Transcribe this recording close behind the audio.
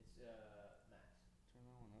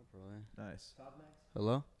Nice.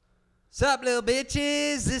 Hello? Sup, little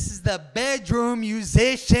bitches? This is the Bedroom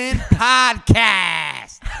Musician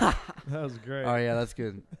Podcast. That was great. Oh, yeah, that's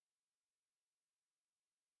good.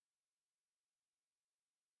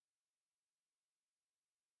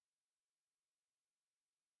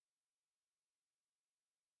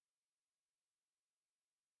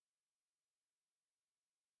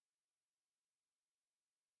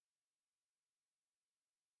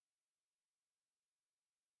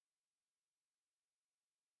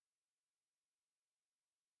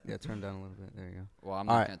 Yeah, turn down a little bit. There you go. Well, I'm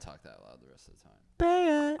All not right. going to talk that loud the rest of the time.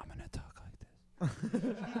 Bad. I'm going to talk like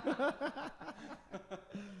this.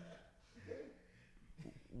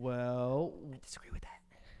 Well, I disagree with that.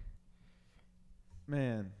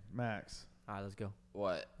 man, Max. All right, let's go.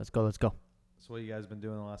 What? Let's go. Let's go. So what you guys been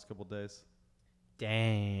doing the last couple days?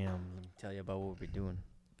 Damn. Let me tell you about what we've been doing.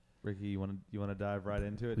 Ricky, you want to dive right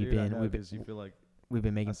into it, We've dude? I been- know, we've been- 'cause you feel like We've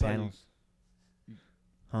been making saw you- panels.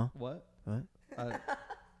 Huh? what? What?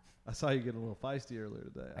 I saw you getting a little feisty earlier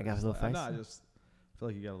today. I got a little No, I feisty? just feel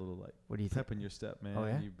like you got a little like What do you think? pep in your step, man. Oh,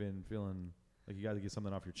 yeah? You've been feeling like you got to get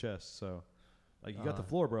something off your chest. So, like you got the Uh,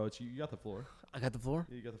 floor, bro. You got the floor. I got the floor.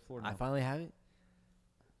 Yeah, you got the floor. I Now. finally have it.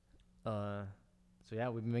 So yeah,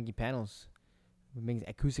 we've been making panels. We're making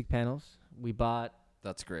acoustic panels. We bought.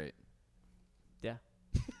 That's great.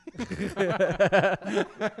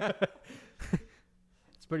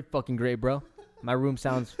 It's pretty fucking great, bro. My room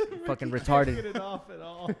sounds fucking Can't retarded. get it off at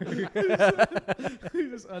all. He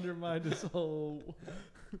just undermined his whole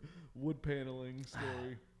wood paneling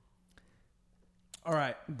story. All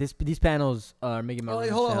right. These panels are making my Oh, room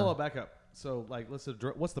wait, hold sound. on, back up. So, like, let's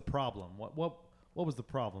address, what's the problem? What was the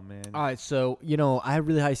problem, man? All right, so I have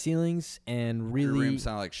really high ceilings and Your really room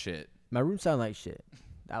sound like shit. my room sounded like shit.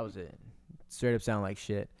 That was it. Straight up sound like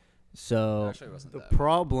shit. So Actually, it wasn't The that.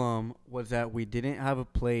 problem was that we didn't have a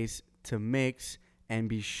place to mix and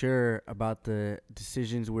be sure about the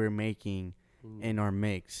decisions we're making in our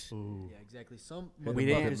mix. yeah, exactly. Some Hit we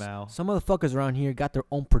the didn't- bucket, Mal. some motherfuckers around here got their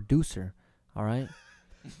own producer. All right.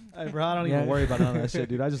 Hey, bro, I don't Yeah. even worry about none of that shit,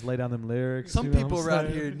 dude. I just lay down them lyrics. Some you know people what I'm around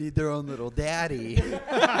saying? here need their own little daddy.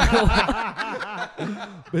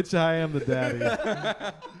 Bitch, I am the daddy.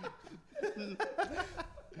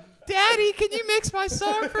 Daddy, can you mix my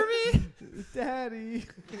song for me? Daddy.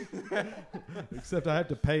 Except I have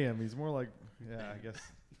to pay him. He's more like, yeah, I guess.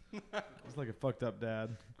 He's like a fucked up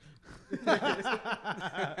dad.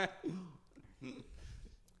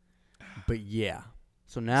 But yeah.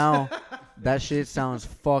 So now that shit sounds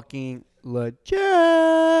fucking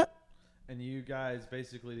legit. And you guys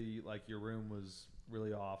basically, like, your room was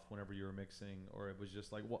really off whenever you were mixing, or it was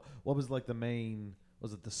just like, what was like the main,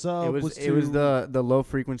 was it the sub? It was the low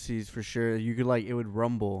frequencies for sure. You could it would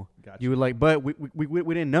rumble. Gotcha. You would but we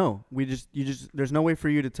didn't know. There's no way for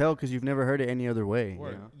you to tell because you've never heard it any other way.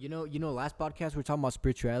 Word. You know? You know, last podcast we were talking about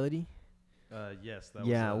spirituality. Yes, that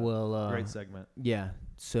Yeah, was well, a great segment. Yeah.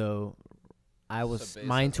 So I was So bass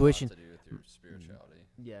my has a lot intuition. to do with your spirituality.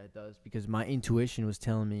 Yeah, it does because my intuition was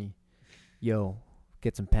telling me, "Yo,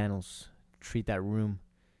 get some panels, treat that room.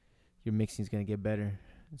 Your mixing's gonna get better."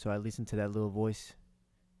 And so I listened to that little voice,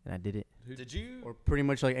 and I did it. Did you? Or pretty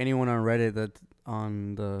much like anyone on Reddit that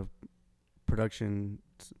on the production,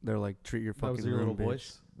 they're like, treat your That fucking was your room, little bitch.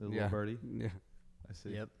 voice, the little Yeah. birdie. Yeah. I see.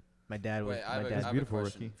 Yep. My dad was. Wait, I My have, dad. I have a beautiful,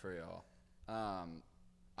 question Ricky. for y'all.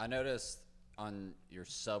 I noticed on your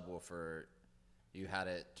subwoofer, you had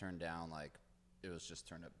it turned down like it was just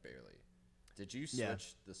turned up barely. Did you switch Yeah.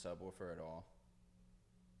 the subwoofer at all?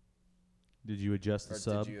 Did you adjust the Or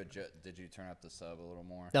sub? did you turn up the sub a little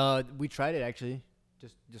more? We tried it actually,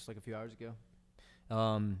 just like a few hours ago.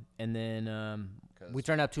 And then we 'Cause-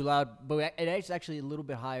 turned out too loud, but it's actually a little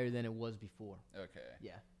bit higher than it was before. Okay.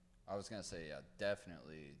 Yeah. I was gonna say, yeah,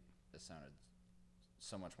 definitely it sounded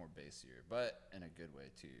so much more bassier, but in a good way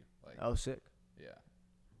too. Like, Oh, sick. yeah.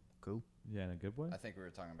 Cool. Yeah, in a good way. I think we were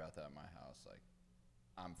talking about that at my house. Like,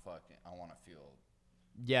 I want to feel,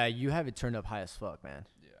 Yeah, you have it turned up high as fuck, man.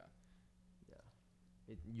 yeah.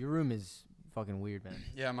 Your room is fucking weird, man.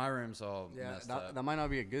 Yeah, my room's all Yeah, messed up. that might not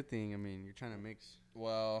be a good thing. I mean, you're trying to mix.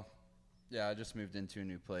 Well, yeah, I just moved into a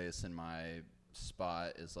new place, and my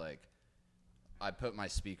spot is like, I put my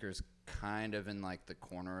speakers kind of in like the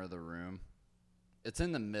corner of the room. It's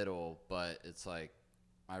in the middle, but it's like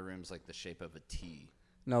my room's like the shape of a T.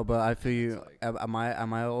 No, but I feel you. like- At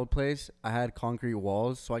my old place, I had concrete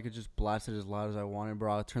walls, so I could just blast it as loud as I wanted,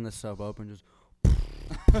 bro. I'll turn the sub up and just.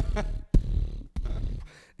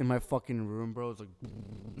 In my fucking room, bro, it's like.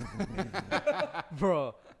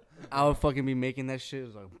 Bro, I would fucking be making that shit. It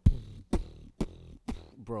was like.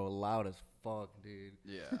 Bro, loud as fuck, dude.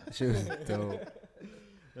 Yeah. That shit was dope.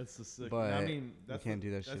 That's the sick. But I mean, that's can't do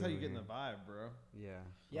that That's shit how you over get in here. the vibe, bro. Yeah.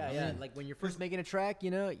 Yeah, I yeah. mean, Like when you're first making a track, you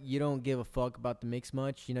don't give a fuck about the mix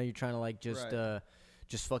much. You're trying to like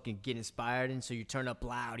just fucking get inspired, and so you turn up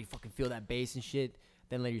loud, you fucking feel that bass and shit.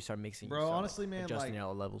 Then later you start mixing. Bro, you start, honestly, man, adjusting like,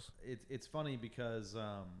 all the levels. It's funny because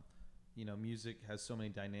music has so many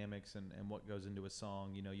dynamics and what goes into a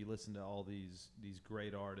song. You listen to all these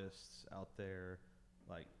great artists out there,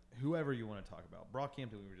 like whoever you want to talk about.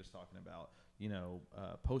 Brockhampton, we were just talking about.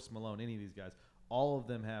 Post Malone, any of these guys. All of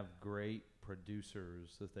them have great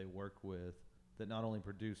producers that they work with that not only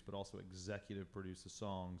produce but also executive produce the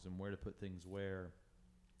songs and where to put things where.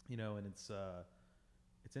 And it's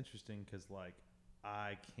interesting because like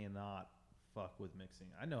I cannot fuck with mixing.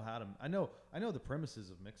 I know the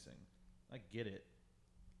premises of mixing. I get it.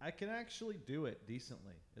 I can actually do it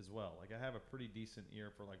decently as well. Like I have a pretty decent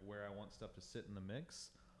ear for like where I want stuff to sit in the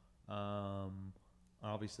mix.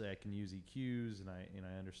 Obviously I can use EQs and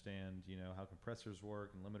I understand, how compressors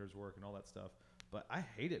work and limiters work and all that stuff. But I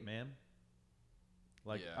hate it, man.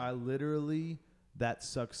 Like Yeah. I literally that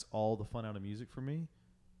sucks all the fun out of music for me.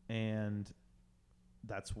 And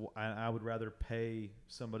that's I would rather pay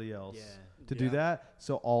somebody else to do that.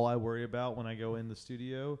 So all I worry about when I go in the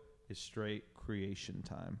studio is straight creation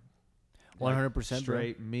time. 100%.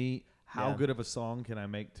 Straight me. How Yeah. good of a song can I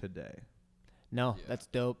make today? No, Yeah. that's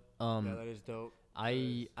dope. Yeah, that is dope.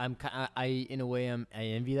 I in a way I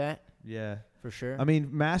envy that Yeah. for sure. I mean,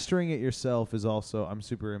 mastering it yourself is also, I'm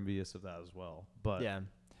super envious of that as well. But yeah.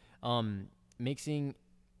 Mixing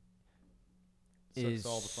sucks is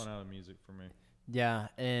all the fun out of music for me. Yeah,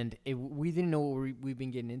 and we didn't know what we've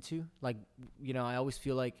been getting into. Like, I always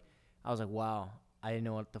feel like I was like, wow, I didn't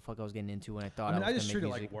know what the fuck I was getting into when I thought. I was just gonna treat it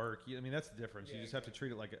make like music. work. That's the difference. You just have to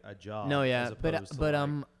treat it like a job. No, yeah, as opposed to but like,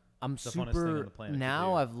 I'm the funnest thing on super the planet to now.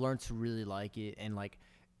 do. I've learned to really like it and like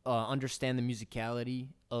understand the musicality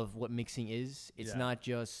of what mixing is. It's Yeah. not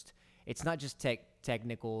just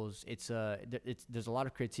technicals. It's there's a lot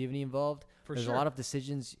of creativity involved. For There's sure. a lot of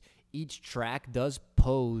decisions. Each track does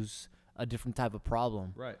pose a different type of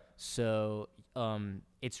problem. Right. So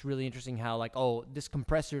it's really interesting how like this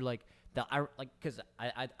compressor like because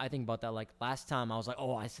I think about that like last time I was like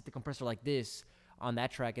I set the compressor like this on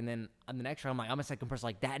that track, and then on the next track I'm like I'm gonna set the compressor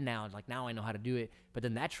like that now, and like now I know how to do it. But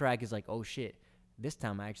then that track is like oh shit, this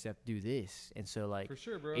time I actually have to do this, and so like For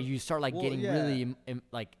sure, bro. and you start like Well, getting yeah. really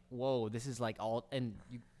like whoa, this is like all, and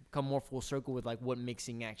you come more full circle with like what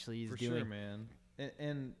mixing actually is For doing. sure, man.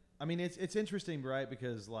 And I mean, it's interesting, right?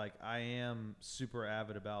 Because like I am super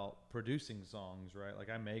avid about producing songs, right?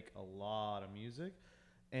 Like I make a lot of music,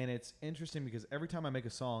 and it's interesting because every time I make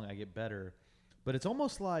a song, I get better. But it's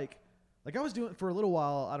almost like I was doing for a little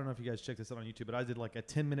while. I don't know if you guys checked this out on YouTube, but I did like a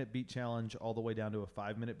 10-minute beat challenge all the way down to a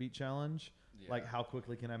 5-minute beat challenge. Yeah. Like how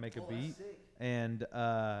quickly can I make a beat? And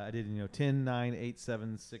I did 10, 9, 8,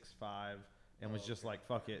 7, 6, 5. And was just like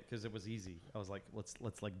fuck it because it was easy. I was like let's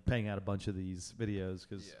like bang out a bunch of these videos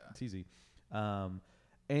because Yeah. it's easy,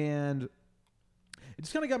 and it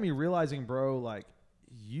just kind of got me realizing, bro, like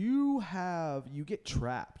you get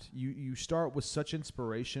trapped. You start with such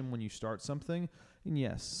inspiration when you start something, and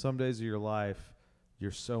yes, some days of your life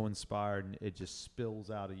you're so inspired and it just spills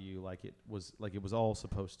out of you like it was all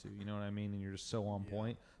supposed to. You know what I mean? And you're just so on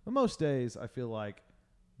point. But most days I feel like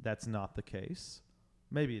that's not the case.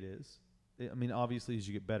 Maybe it is. I mean, obviously, as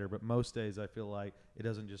you get better, but most days I feel like it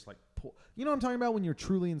doesn't just like pull. You know what I'm talking about? When you're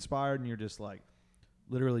truly inspired and you're just like,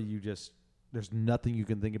 literally, there's nothing you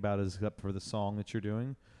can think about except for the song that you're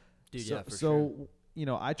doing. Dude, so, yeah, for so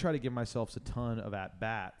sure. I try to give myself a ton of at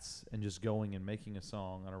bats and just going and making a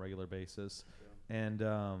song on a regular basis, and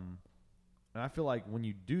I feel like when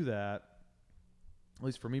you do that, at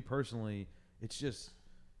least for me personally, it's just.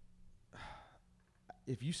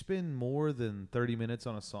 If you spend more than 30 minutes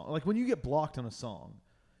on a song, like when you get blocked on a song,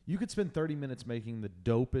 you could spend 30 minutes making the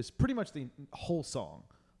dopest, pretty much the whole song,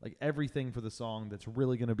 like everything for the song that's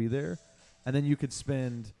really going to be there. And then you could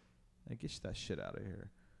spend, get that shit out of here.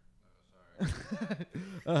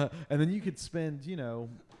 And then you could spend,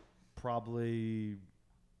 probably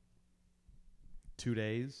 2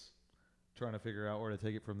 days trying to figure out where to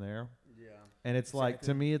take it from there. Yeah. And it's like,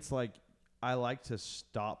 to me, it's like, I like to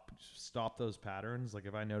stop those patterns. Like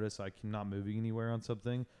if I notice I'm not moving anywhere on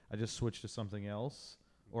something, I just switch to something else,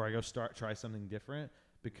 or I go try something different,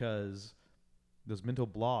 because those mental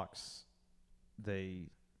blocks, I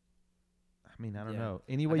don't Yeah. know.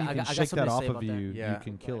 Any way I you got- can I got shake something that to off say of about that. you, you Yeah.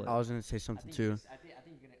 can kill it. I was gonna say something too, I think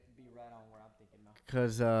you're gonna be right on where I'm thinking now.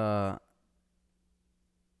 cause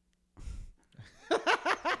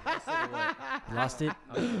Lost it.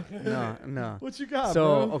 no. What you got,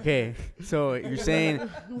 So bro? okay, so you're saying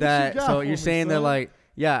What you that. got So for you're me, saying that son? like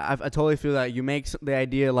yeah, I totally feel that you make the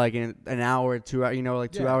idea like in an hour, 2 hours, you know,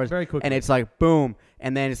 like 2 hours, very quickly. and it's like boom,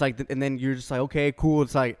 and then it's like, and then you're just like, okay, cool.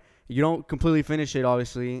 It's like you don't completely finish it,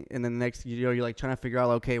 obviously, and then the next, you know, you're like trying to figure out,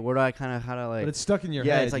 okay, where do I kind of how to like, but it's stuck in your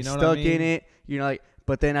yeah, head. it's like you know stuck what I mean? in it, you know, like.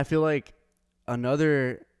 But then I feel like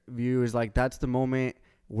another view is like that's the moment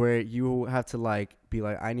where you have to like be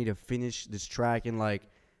like, I need to finish this track and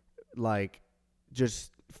like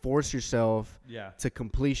just force yourself Yeah. to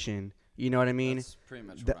completion. You know what I mean? That's pretty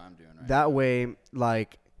much what I'm doing right now. That way,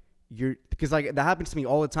 like you're, because like that happens to me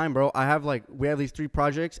all the time, bro. We have these 3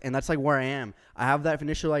 projects, and that's like where I am. I have that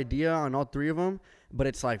initial idea on all 3 of them, but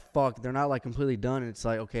it's like fuck, they're not like completely done. And it's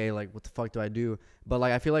like, okay, like what the fuck do I do? But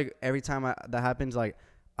like I feel like every time that happens, like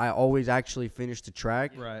I always actually finish the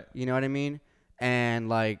track. Right. You know what I mean? And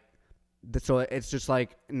like, so it's just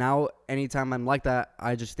like now, anytime I'm like that,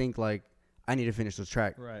 I just think like I need to finish this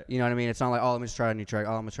track. Right. You know what I mean? It's not like, oh, let me just try a new track.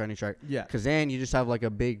 Oh, I'm gonna try a new track. Yeah. Because then you just have like a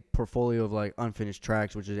big portfolio of like unfinished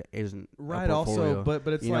tracks, which isn't Right. A Also, portfolio.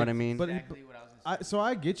 but it's you know like, what I mean? But Exactly what I was gonna say. so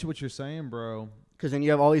I get you what you're saying, bro. Because then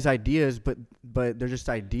you have all these ideas, but they're just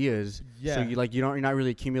ideas. Yeah. So you're not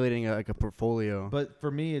really accumulating like a portfolio. But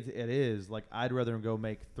for me, it is like I'd rather go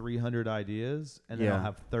make 300 ideas and then I'll Yeah.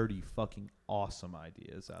 have 30 fucking awesome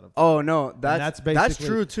ideas out of. Oh no, And that's basically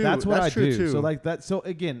true too. That's what I true do. too. So like that. So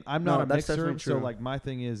again, I'm No, not a that's mixer. definitely So true. like my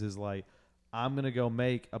thing is like I'm gonna go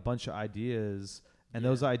make a bunch of ideas, and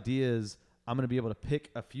those ideas I'm gonna be able to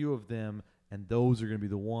pick a few of them, and those are gonna be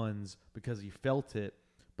the ones because you felt it.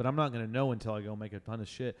 But I'm not gonna know until I go make a ton of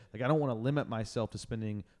shit. Like I don't want to limit myself to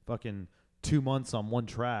spending fucking 2 months on one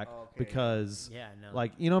track because Yeah, no.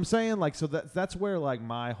 like you know what I'm saying. Like so that's where like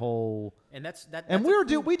my whole and that's and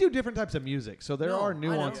that's we do different types of music, so there No, are I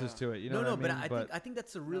know. nuances to it. You know no, what I mean? but I think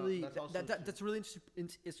that's a really that's also that's a really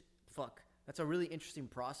that's a really interesting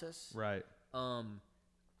process. right.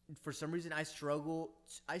 For some reason, I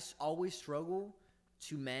always struggle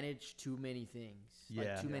to manage too many things. Yeah.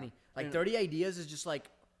 Like too Yeah. many. Like And- 30 ideas is just like,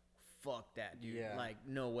 fuck that, dude. Yeah. Like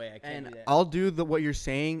no way, I can't and do that. I'll do what you're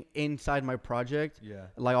saying inside my project. Yeah.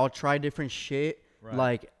 Like I'll try different shit. Right.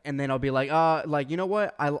 Like, and then I'll be like, like, you know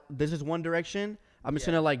what? This is one direction. I'm just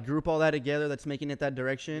Yeah. gonna like group all that together. That's making it that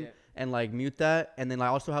direction, Yeah. and like mute that, and then I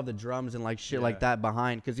also have the drums and like shit Yeah. like that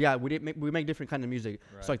behind. Cause yeah, we make different kind of music.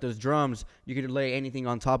 Right. So like those drums, you could lay anything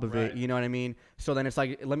on top of Right. it. You know what I mean? So then it's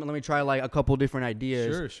like let me try like a couple different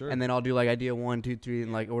ideas. Sure, sure. And then I'll do like idea 1, 2, 3,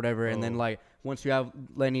 and like or whatever. And then Oh. like once you have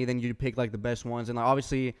Lenny, then you pick like the best ones. And like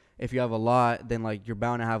obviously, if you have a lot, then like you're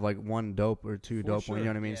bound to have like one dope or two For dope sure. one. You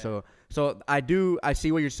know what I mean? Yeah. So I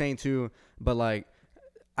see what you're saying too, but like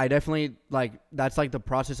I definitely like that's like the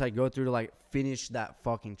process I go through to like finish that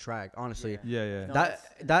fucking track. Honestly, Yeah, yeah.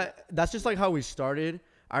 No. that's just like how we started.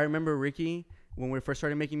 I remember Ricky when we first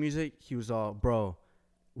started making music. He was all, bro,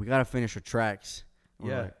 we gotta finish our tracks. And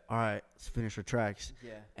we're Yeah. like, all right, let's finish our tracks.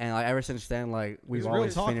 Yeah. And like ever since then, like we've It's real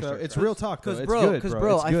always talk, finished. though. our It's tracks. real talk, though. Cause It's bro, good, cause bro,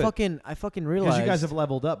 bro, it's I good. fucking realized Because you guys have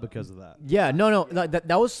leveled up because of that. Yeah, no, like,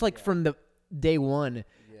 that was like from the day one.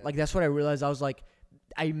 Like that's what I realized. I was like,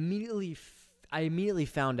 I immediately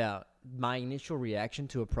found out my initial reaction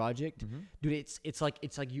to a project, dude. It's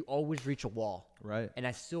like you always reach a wall, Right. and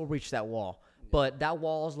I still reach that wall. But that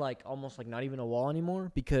wall is like almost like not even a wall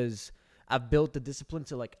anymore because I've built the discipline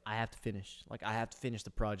to like I have to finish. Like I have to finish the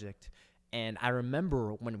project. And I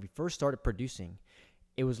remember when we first started producing,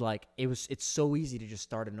 it was like it's so easy to just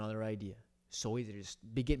start another idea. So easy to just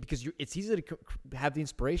begin because it's easy to have the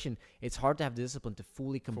inspiration. It's hard to have the discipline to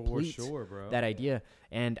fully complete sure, bro. that idea.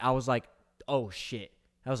 And I was like, oh shit.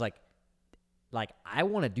 I was like I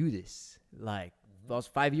want to do this. Like that was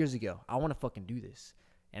 5 years ago. I want to fucking do this.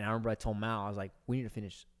 And I remember I told Mal, I was like, we need to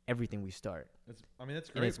finish everything we start. That's great.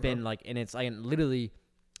 And it's bro. been like, and it's like literally,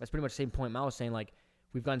 that's pretty much the same point Mal was saying. Like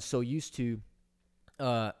we've gotten so used to,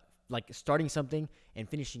 like starting something and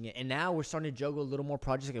finishing it, and now we're starting to juggle a little more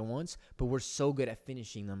projects at once. But we're so good at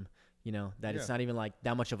finishing them, you know, that it's Yeah. not even like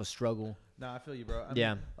that much of a struggle. Nah, I feel you, bro. I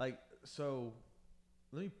Yeah. mean, like so.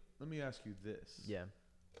 Let me ask you this. Yeah.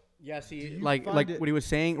 Yeah, Do see, you like find what he was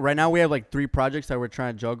saying. Right now, we have like 3 projects that we're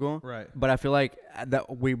trying to juggle. Right. But I feel like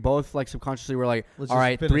that we both like subconsciously were like, Let's all just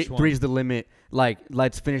right, finish one." three's the limit. Like,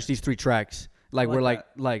 let's finish these 3 tracks. Like, I like we're that.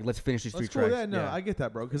 like, let's finish these That's 3 cool. tracks. Yeah, no, I get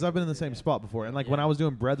that, bro. Because I've been in the same spot before, and like when I was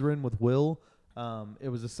doing Brethren with Will, it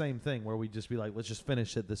was the same thing where we'd just be like, let's just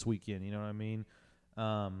finish it this weekend. You know what I mean?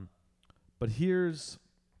 But here's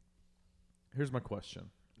my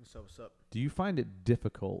question: So what's up? do you find it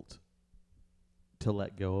difficult to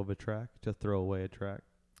let go of a track, to throw away a track?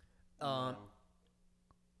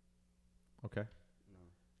 Okay.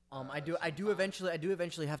 I do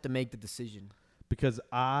eventually have to make the decision. Because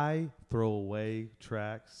I throw away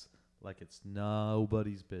tracks like it's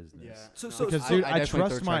nobody's business. Because I- dude, I I, definitely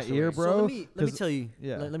trust throw my tracks away. ear, So bro. So let me 'cause- tell you.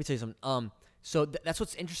 yeah. Let me tell you something. So that's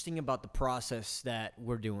what's interesting about the process that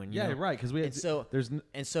we're doing. You yeah, know? right. Because we And so there's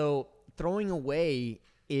and so throwing away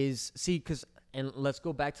is because and let's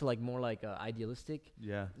go back to like more like idealistic,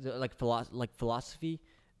 yeah. like philosophy.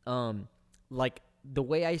 Like the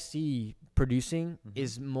way I see producing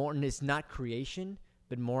is more, and it's not creation,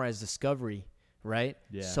 but more as discovery, right?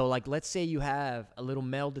 Yeah. So like, let's say you have a little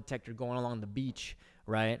metal detector going along the beach,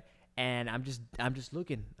 right? And I'm just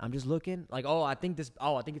looking, like, I think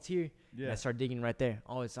it's here. And Yeah. I start digging right there.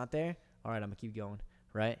 Oh, it's not there. All right, I'm gonna keep going,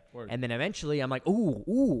 right? Word. And then eventually I'm like,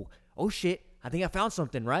 oh shit, I think I found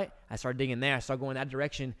something, right? I start digging there. I start going that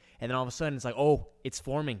direction, and then all of a sudden it's like, oh, it's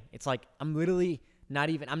forming. It's like I'm not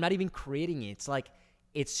even creating it. It's like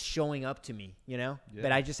it's showing up to me, you know? Yeah.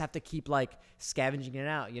 But I just have to keep like scavenging it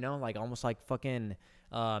out, you know? Like almost like fucking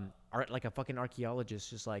like a fucking archaeologist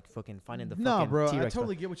just like fucking finding the No, fucking bro, I T-Rex.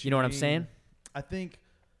 totally get what you know what I'm mean. saying? I think.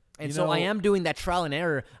 And you so I know- am doing that trial and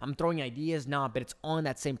error. I'm throwing ideas now, but it's on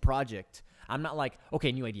that same project. I'm not like,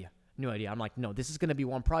 okay, new idea. I'm like, no, this is going to be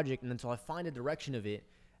one project, and until I find a direction of it,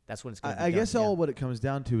 that's when it's going to be I done. guess Yeah. all what it comes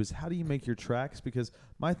down to is how do you make your tracks? Because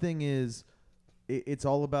my thing is, it's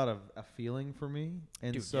all about a feeling for me.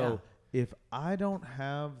 And Dude, so if I don't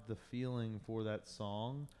have the feeling for that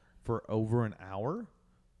song for over an hour,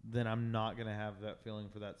 then I'm not going to have that feeling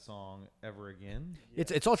for that song ever again.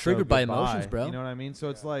 It's all So triggered by goodbye, emotions, bro. You know what I mean? So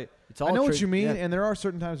it's like, It's all I know what trig- you mean. yeah. And there are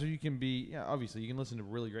certain times where you can be, obviously you can listen to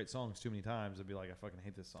really great songs too many times and be like, I fucking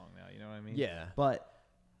hate this song now. You know what I mean? Yeah. But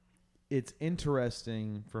it's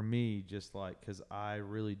interesting for me, just like, because I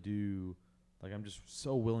really do, like, I'm just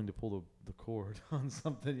so willing to pull the cord on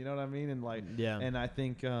something. You know what I mean? And like, Yeah. And I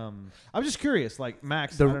think I'm just curious. Like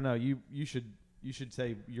Max, The- I don't know. You should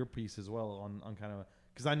say your piece as well on kind of,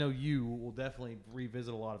 because I know you will definitely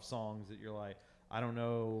revisit a lot of songs that you're like, I don't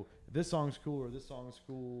know if this song's cool or this song's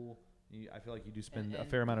cool. I feel like you do spend a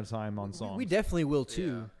fair amount of time on songs. We definitely will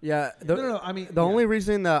too. Yeah. No. I mean, The only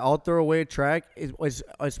reason that I'll throw away a track was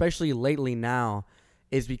especially lately now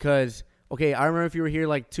is because, okay, I remember if you were here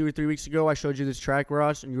like 2 or 3 weeks ago, I showed you this track,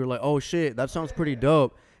 Ross, and you were like, oh shit, that sounds pretty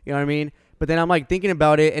dope. You know what I mean? But then I'm like thinking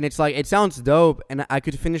about it, and it's like, it sounds dope, and I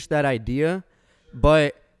could finish that idea,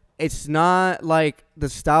 but it's not like the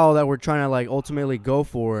style that we're trying to like ultimately go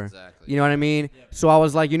for. Exactly. You know what I mean? So I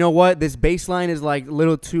was like, you know what? This bass line is like a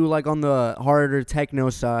little too like on the harder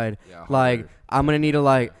techno side. Yeah, Like harder. I'm gonna need to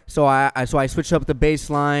like so I switched up the bass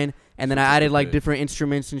line and then I Switch up added the like bit. different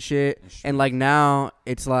instruments and shit. And like now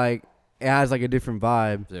it's like it has like a different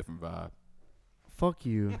vibe. Different vibe. Fuck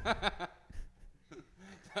you.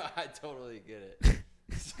 I totally get it.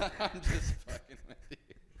 I'm just fucking with you.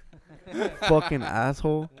 Fucking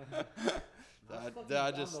asshole.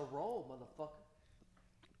 I just roll, motherfucker.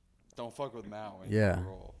 don't fuck with Mal. When Yeah. You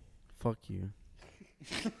roll. Fuck you.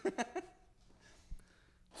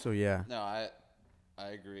 So yeah. No, I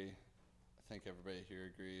agree. I think everybody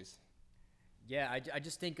here agrees. Yeah, I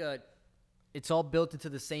just think it's all built into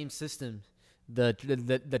the same system,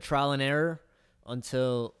 the trial and error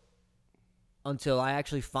until I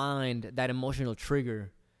actually find that emotional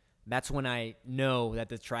trigger. That's when I know that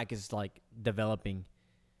the track is like developing.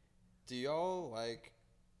 Do y'all like?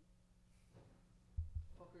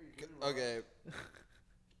 Okay. What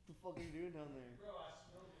the fuck are you doing down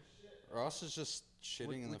there? Ross is just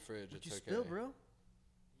shitting in the fridge. What It's you okay. spill, bro?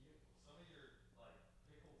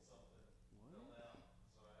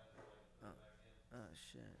 Oh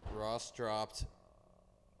shit! Ross dropped.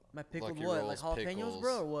 My pickled Lucky what? Like Rolls jalapenos, pickles.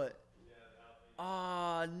 bro, or what?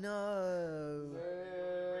 Oh no!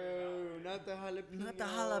 Not the jalapeno. Not the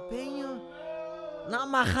jalapeno. Not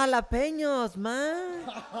my jalapenos, man.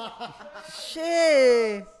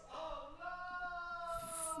 Shit.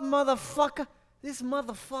 Motherfucker. This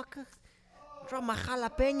motherfucker. Drop my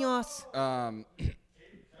jalapenos.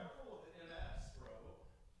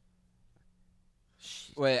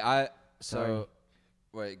 Wait,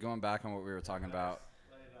 wait, going back on what we were talking about.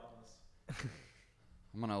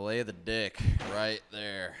 I'm gonna lay the dick right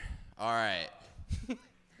there. All right.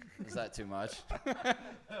 Is that too much? that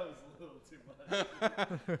was a little too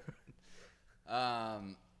much.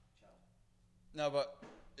 No, but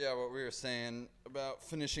yeah, what we were saying about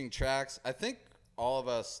finishing tracks, I think all of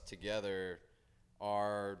us together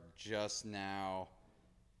are just now,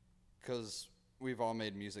 because we've all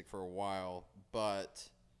made music for a while, but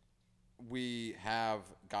we have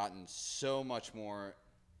gotten so much more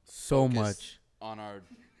So focused much. on our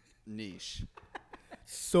niche.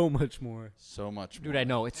 So much more. So much Dude, more. I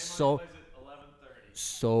know. It's so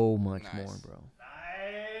much Nice. more, bro.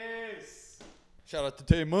 Nice. Shout out to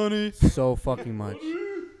Tay Money. So fucking much.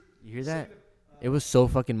 You hear that? It was so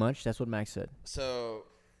fucking much. That's what Max said. So,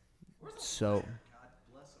 So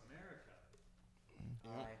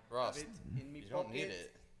Ross, you don't need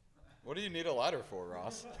it. What do you need a lighter for,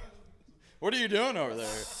 Ross? What are you doing over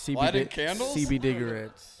there? Lighting candles? CB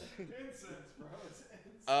cigarettes.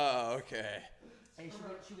 Oh, okay. Hey,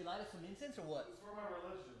 should we light us some incense or what?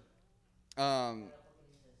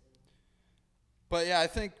 But yeah, I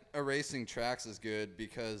think erasing tracks is good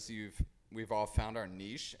because we've all found our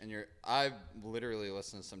niche, and I literally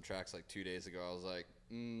listened to some tracks like 2 days ago. I was like,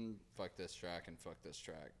 fuck this track and fuck this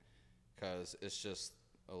track, because it's just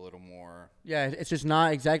a little more. Yeah, it's just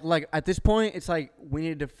not exactly like at this point. It's like we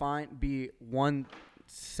need to be one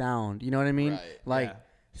sound. You know what I mean? Right. Like, Yeah.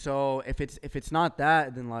 so if it's not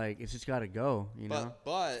that, then like it's just gotta go. You know?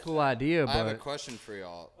 But Cool idea, I have a but question for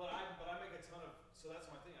y'all. But I make a ton of. So that's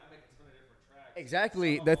my thing. I make a ton of different tracks.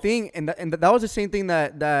 exactly the thing, and that was the same thing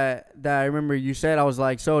that I remember you said. I was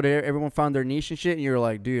like, so did everyone found their niche and shit, and you were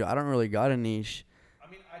like, dude, I don't really got a niche. I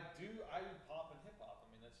mean, I do pop and hip hop.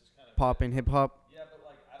 I mean, that's just kind of Pop and hip hop. Yeah, but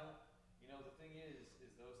like I don't. You know, the thing is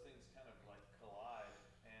those things kind of like collide,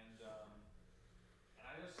 and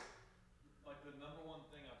I just like the number one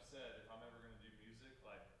thing I've said. If I'm ever gonna do music,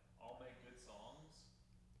 like I'll make good songs,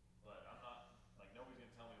 but I'm not like nobody's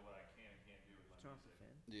gonna tell me what I can and can't do with my music.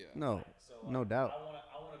 Yeah. No, So no doubt.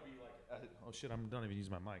 I want to be like oh shit, I'm not even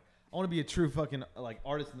using my mic. I want to be a true fucking like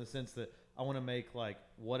artist in the sense that I want to make like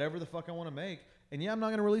whatever the fuck I want to make, and yeah, I'm not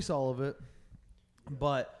gonna release all of it,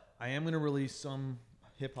 but I am gonna release some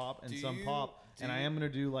hip hop and some pop, and I am gonna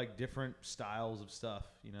do like different styles of stuff,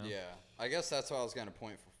 you know. Yeah, I guess that's what I was gonna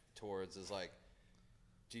point towards is like,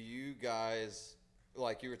 do you guys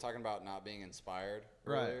like you were talking about not being inspired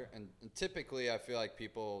earlier, and typically I feel like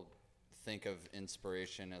people think of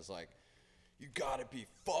inspiration as like you gotta be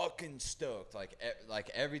fucking stoked, like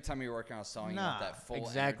every time you're working on a song, you want that full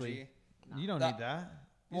exactly. energy. You don't need that.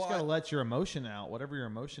 You just gotta let your emotion out, whatever your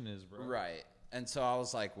emotion is, bro. Right. And so I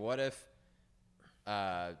was like, what if,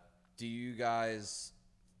 do you guys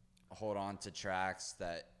hold on to tracks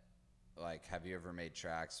that, like, have you ever made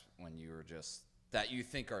tracks when you were just, that you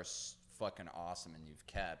think are fucking awesome and you've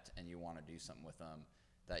kept and you want to do something with them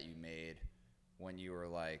that you made when you were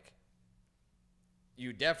like,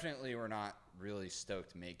 you definitely were not really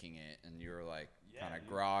stoked making it and you were like kind of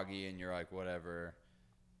groggy and you're like, whatever,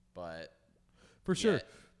 but. For sure. Yet,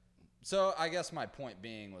 so I guess my point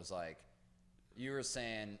being was like, you were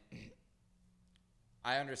saying,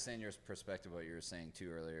 I understand your perspective. What you were saying too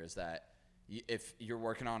earlier is that if you're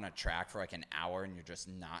working on a track for like an hour and you're just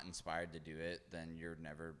not inspired to do it, then you're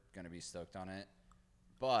never going to be stoked on it.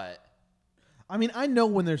 But I mean, I know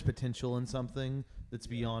when there's potential in something that's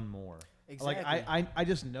beyond more. Exactly. Like I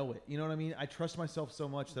just know it. You know what I mean? I trust myself so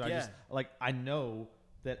much that I just like I know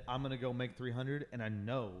that I'm gonna go make 300, and I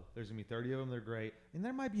know there's gonna be 30 of them that are great, and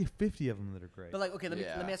there might be 50 of them that are great. But like, okay, let me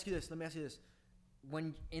ask you this.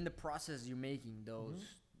 When in the process you're making those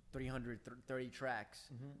 330 tracks,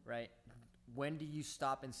 right? When do you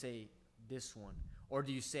stop and say this one, or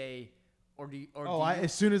do you say,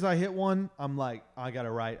 as soon as I hit one, I'm like, I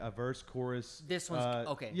gotta write a verse, chorus. This one's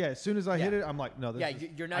okay. Yeah, as soon as I hit it, I'm like, no, this is,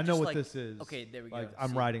 you're not. I know just what like, this is. Okay, there we like, go.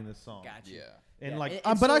 I'm writing this song. Gotcha. yeah. And Yeah, like,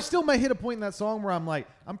 and but so- I still may hit a point in that song where I'm like,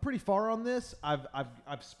 I'm pretty far on this. I've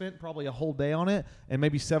spent probably a whole day on it, and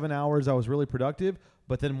maybe 7 hours I was really productive.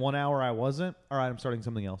 But then 1 hour I wasn't. All right, I'm starting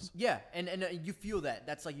something else. Yeah, and you feel that.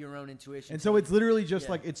 That's like your own intuition. And so it's literally just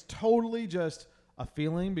Yeah. like it's totally just a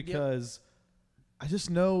feeling because I just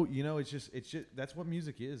know, you know, it's just that's what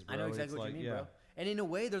music is, bro. I know exactly It's what like, you mean, bro. And in a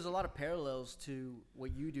way, there's a lot of parallels to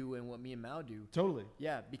what you do and what me and Mao do. Totally.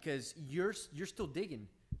 Yeah, because you're still digging.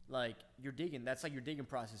 Like you're digging. That's like your digging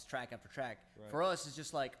process, track after track. Right. For us, it's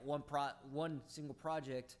just like one single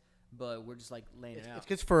project, but we're just like laying it out. It's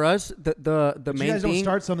because for us, the But main you guys thing. don't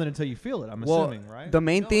start something until you feel it. I'm assuming, right? The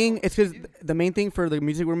main thing, it's because the main thing for the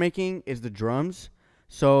music we're making is the drums.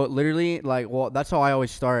 So literally, like, well, that's how I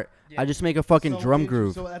always start. I just make a fucking drum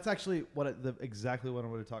groove. So that's actually exactly what I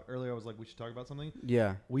wanted to talk earlier. I was like, we should talk about something.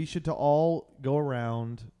 Yeah. We should to all go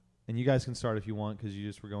around, and you guys can start if you want because you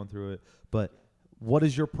just were going through it. But what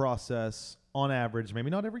is your process on average?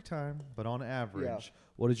 Maybe not every time, but on average,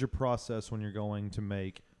 what is your process when you're going to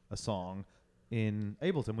make a song in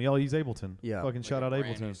Ableton? We all use Ableton. Yeah. Fucking shout out Brand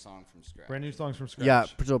Ableton. new song from scratch. Brand new songs from scratch. Yeah.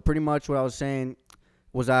 So pretty much what I was saying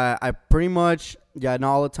was I pretty much, not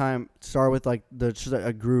all the time, start with like just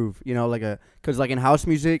a groove, you know, like because like in house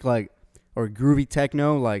music, like, or groovy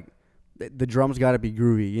techno, like the drums got to be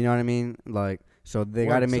groovy, you know what I mean? Like, so they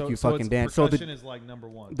got to make you fucking dance. So percussion is like number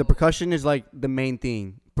one. the percussion is like the main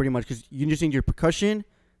thing, pretty much, because you just need your percussion,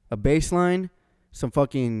 a bass line, some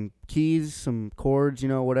fucking keys, some chords, you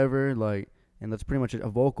know, whatever, like, and that's pretty much it. A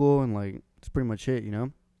vocal, and like it's pretty much it, you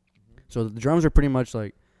know. So the drums are pretty much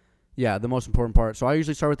like, yeah, the most important part. So I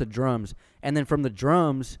usually start with the drums, and then from the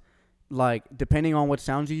drums, like depending on what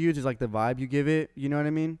sounds you use is like the vibe you give it. You know what I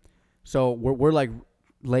mean? So we're like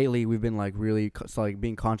lately we've been like really like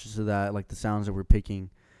being conscious of that, like the sounds that we're picking,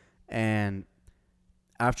 and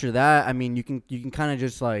after that, I mean, you can kind of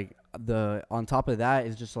just like on top of that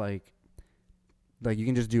is just like you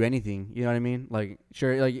can just do anything. You know what I mean? Like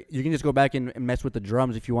sure, like you can just go back and mess with the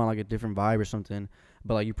drums if you want like a different vibe or something.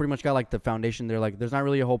 But like you pretty much got like the foundation there. Like there's not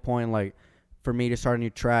really a whole point like for me to start a new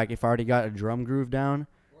track if I already got a drum groove down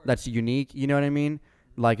that's unique. You know what I mean?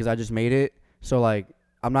 Like, cause I just made it. So like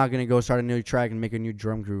I'm not gonna go start a new track and make a new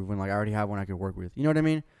drum groove when like I already have one I could work with. You know what I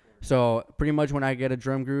mean? So pretty much when I get a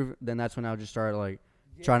drum groove, then that's when I'll just start like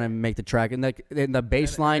trying to make the track, and like and the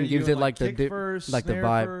bass line gives it like the first, like the snare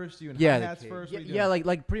vibe. First, doing Yeah, hi-hats first, Yeah, what are you yeah, doing?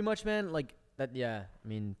 like pretty much, man. Like that. Yeah, I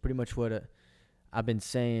mean, pretty much what I've been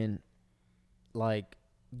saying. Like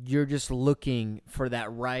you're just looking for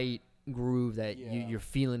that right groove that you're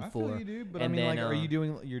feeling I for. feel you do, but And I mean, then, like, are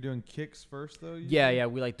you doing kicks first though? Yeah, usually? yeah.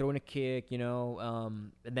 We like throwing a kick, you know.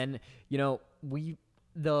 And then you know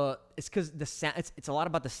it's because the sound. It's a lot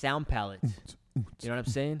about the sound palette. You know what I'm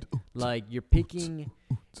saying? Like you're picking.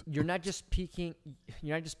 You're not just picking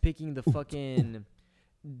the fucking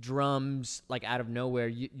drums like out of nowhere.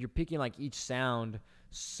 You're picking like each sound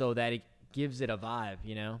so that it gives it a vibe.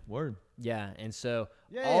 You know? Word. Yeah. And so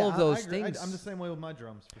Yeah, all yeah, of those I agree. things. I'm the same way with my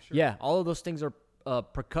drums for sure. Yeah, all of those things are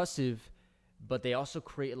percussive, but they also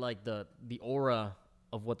create like the aura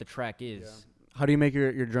of what the track is. How do you make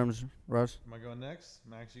your drums, Russ? Am I going next?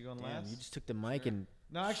 Max, you going Damn, last? you just took the mic and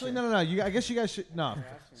No, actually, no. I guess you guys should. No.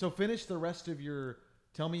 So finish the rest of your.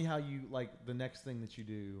 Tell me how you like the next thing that you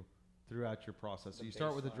do throughout your process. So you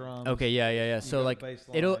start with the drums. okay, yeah. You So go like to bass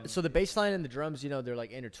it'll line. so the bass line and the drums, you know, they're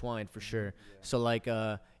like intertwined for sure. So like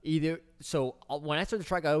when I start the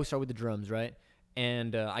track, I always start with the drums, right?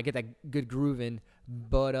 And I get that good groove in,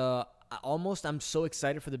 but I'm so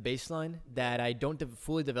excited for the bass line that I don't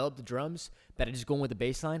fully develop the drums, that I just go in with the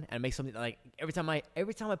bass line and make something like every time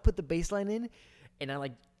I put the bass line in and I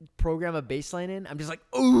like program a bass line in, I'm just like,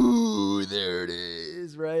 ooh, there it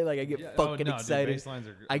is, right? Like I get fucking excited. Dude, bass lines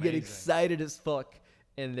are I get amazing. excited as fuck,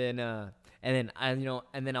 and then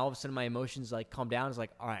all of a sudden my emotions like calm down. It's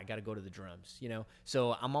like, all right, I gotta go to the drums, you know.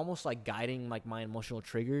 So I'm almost like guiding like my emotional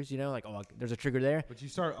triggers, you know, like there's a trigger there. But you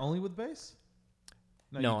start only with bass?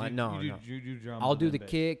 No, You do drums. I'll and do then the bass.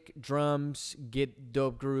 kick, drums, get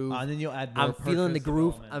dope groove. And then you'll add more I'm feeling the percussive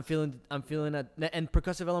groove. elements. I'm feeling that, and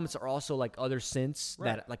percussive elements are also like other synths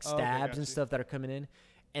Right. that like Oh, okay, stabs got and you. stuff that are coming in,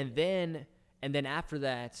 and then after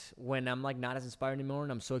that, when I'm like not as inspired anymore,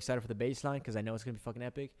 and I'm so excited for the bass line because I know it's gonna be fucking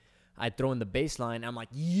epic, I throw in the bass line. I'm like,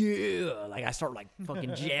 yeah, like I start like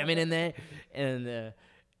fucking jamming in there, and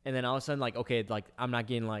then all of a sudden like, okay, like I'm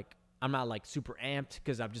not like super amped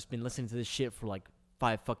because I've just been listening to this shit for like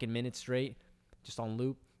 5 fucking minutes straight, just on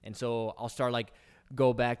loop. And so I'll start like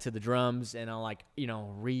go back to the drums, and I'll like, you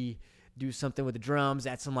know, redo something with the drums,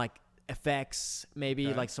 add some like effects, maybe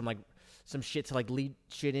Okay. like some shit to like lead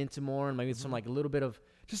shit into more, and maybe some like a little bit of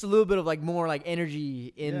like more like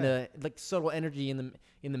energy in Yeah. the like subtle energy in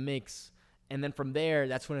the mix. And then from there,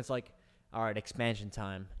 that's when it's like, all right, expansion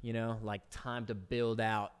time, you know, like time to build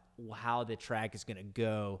out how the track is gonna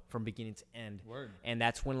go from beginning to end. Word. And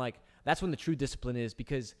that's when the true discipline is,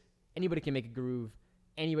 because anybody can make a groove,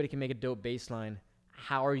 anybody can make a dope bass line.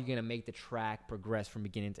 How are you gonna make the track progress from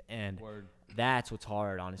beginning to end? Word. That's what's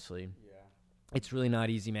hard, honestly. Yeah. It's really not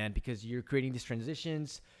easy, man, because you're creating these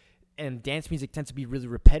transitions, and dance music tends to be really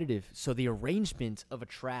repetitive. So the arrangement of a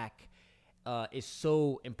track is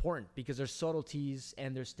so important, because there's subtleties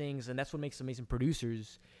and there's things, and that's what makes amazing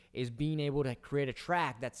producers, is being able to create a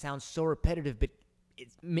track that sounds so repetitive, but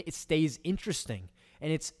it stays interesting.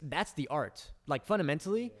 And that's the art. Like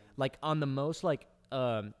fundamentally, like on the most like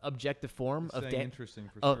objective form of Saying interesting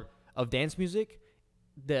for sure. of dance music,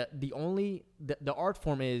 the art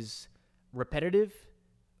form is repetitive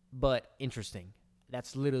but interesting.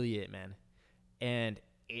 That's literally it, man. And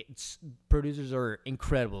producers are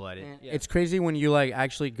incredible at it. Yeah. It's crazy when you like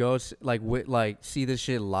actually go see this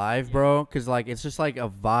shit live, bro. Cause like it's just like a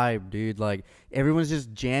vibe, dude. Like everyone's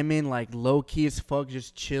just jamming, like low key as fuck,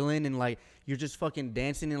 just chilling, and like you're just fucking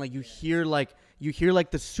dancing, and like you hear like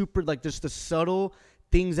the super like just the subtle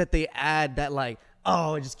things that they add that like,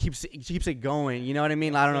 oh, it just keeps it going. You know what I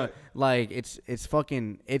mean? I don't know. Like it's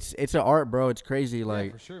fucking it's an art, bro. It's crazy.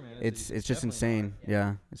 Like for sure, man. it's just definitely insane. an art.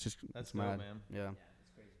 Yeah. It's just That's it's dope, mad. man. Yeah.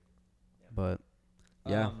 But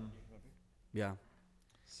yeah. Um, Yeah.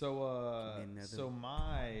 Another.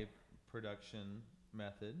 my production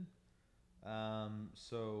method.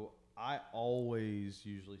 So I always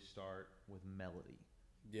usually start with melody.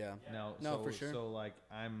 Yeah. Now, No, so, for sure. So like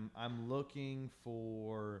I'm looking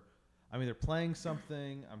for, I'm either playing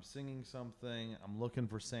something, I'm singing something, I'm looking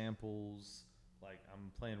for samples. Like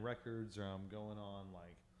I'm playing records, or I'm going on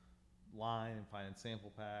like line and finding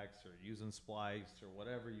sample packs, or using Splice, or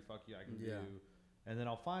whatever I can Yeah. do, and then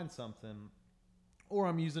I'll find something, or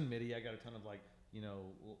I'm using MIDI. I got a ton of like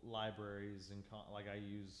libraries and like I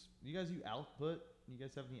use. You guys use Output? You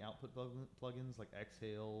guys have any Output plugins like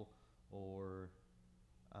Exhale or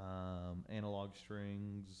Analog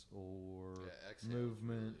Strings or Yeah, Exhale's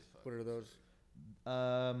Movement? What are those?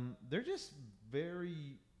 They're just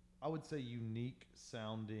very, I would say, unique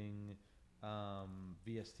sounding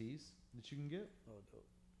VSTs that you can get. Oh, dope.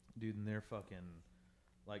 Dude, and they're fucking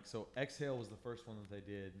like, so Exhale was the first one that they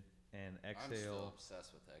did, and I'm still Exhale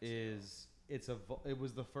obsessed with Exhale. it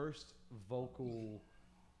was the first vocal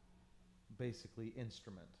basically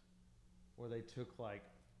instrument where they took like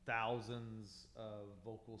thousands of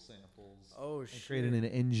vocal samples Oh, and shit. created an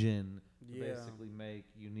engine to Yeah. basically make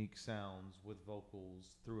unique sounds with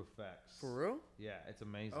vocals through effects. For real? Yeah, it's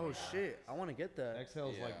amazing. Oh, shit. I want to get that.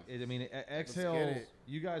 Exhale's Yeah. like I mean, get Exhale. it.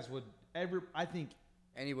 You guys would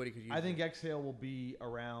Anybody could use I think it. Exhale will be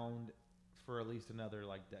around for at least another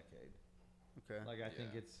like decade. Okay. Like I think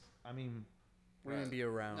Yeah. it's. I mean, We're going to be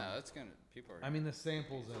around. No, that's gonna. People are. I mean the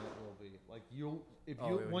samples in it will be like you'll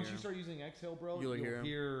you'll once hear you 'em. start using Exhale, bro, You'll you'll hear 'em.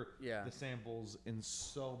 hear Yeah. the samples in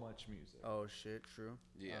so much music. Oh, shit. True.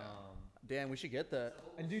 Yeah. Damn, we should get that.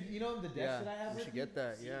 And dude, you know the desk Yeah. that I have. We should get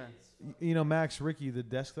that. Yeah. You know, Max, Ricky, the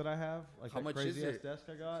desk that I have, like How that much crazy is ass it? desk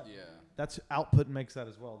I got. yeah. That's Output makes that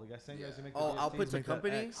as well. The guys, same guys who make the Oh, VSTs Output's a make that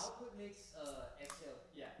company? X. Output makes Exhale.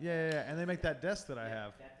 Yeah. Yeah, and they make that desk that I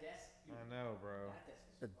have. That desk. I know, bro.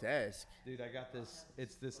 The desk. Dude, I got this.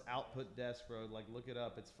 It's this Output desk, bro. Like, look it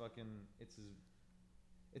up. It's fucking. It's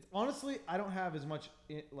honestly, I don't have as much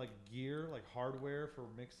like gear, like hardware for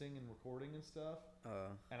mixing and recording and stuff,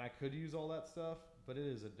 and I could use all that stuff. But it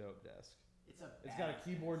is a dope desk. It's got a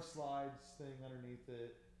keyboard slides thing underneath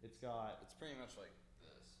it. It's got. It's pretty much like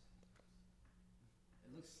this.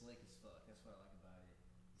 It looks slick as fuck. That's what I like about it.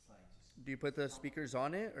 It's like just. Do you put the speakers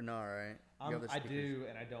on it or not? Right. You have the I speakers. do,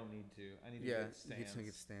 and I don't need to. I need to Yeah. get You stands. can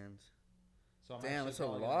get stands. So I'm Damn, actually that's a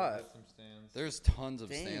probably gonna lot. Get some stands. There's tons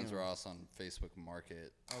of stands, Damn. Ross, on Facebook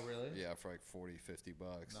Market. Oh really? Yeah, for like $40-$50.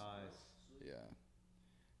 Nice. Yeah.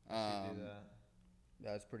 I should do that.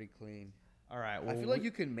 That's pretty clean. All right. I Well, feel like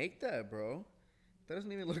you can make that, bro. That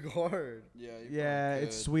doesn't even look hard. Yeah. You Yeah, probably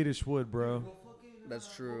it's could. Swedish wood, bro.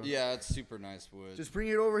 That's true. Yeah, it's super nice wood. Just bring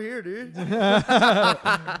it over here, dude. Dude,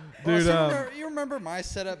 Ross, you remember my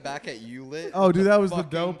setup back at ULIT? oh, dude, that was the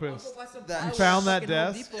Fucking- dopest. That You found that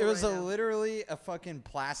desk? It was literally a fucking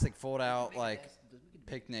plastic fold-out like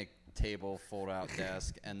picnic table fold-out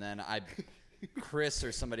desk, and then Chris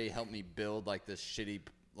or somebody helped me build like this shitty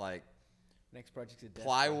like Next project's a desk.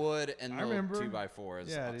 plywood and I little remember. 2x4s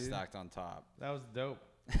Yeah, dude. stacked on top. That was dope.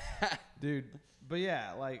 Dude. But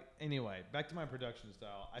yeah, like, anyway, back to my production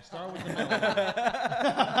style. I start with the melody.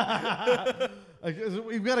 Like,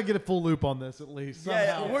 we've got to get a full loop on this at least.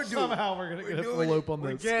 Yeah, Somehow, we're doing- somehow we're going to get a full loop on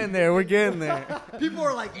We're this. getting there. We're getting there. People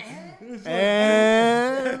are like, And So,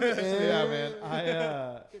 yeah, man.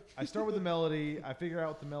 I start with the melody. I figure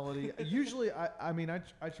out the melody. Usually, I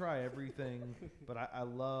try everything, but I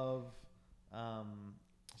love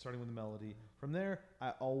starting with the melody. From there, I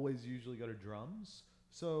always usually go to drums.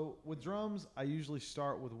 So with drums, I usually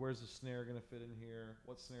start with where's the snare going to fit in here?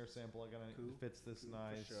 What snare sample fits this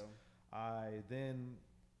nice? sure. I then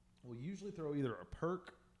will usually throw either a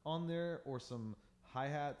perk on there or some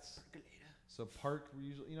hi-hats. So perk,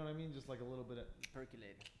 usually, you know what I mean? Just like a little bit of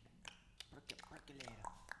percolator.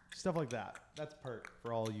 stuff like that. That's perk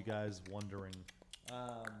for all you guys wondering.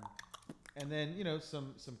 And then,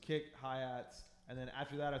 some kick, hi-hats. And then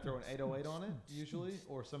after that, I throw an 808 on it, usually,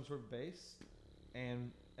 or some sort of bass.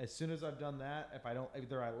 And as soon as I've done that,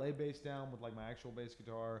 either I lay bass down with like my actual bass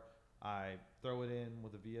guitar, I throw it in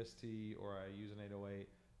with a VST, or I use an 808.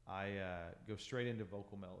 I go straight into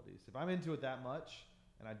vocal melodies. If I'm into it that much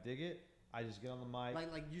and I dig it, I just get on the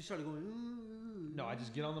mic. Like you started going. Ooh. No, I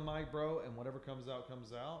just get on the mic, bro, and whatever comes out,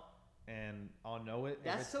 and I'll know it. If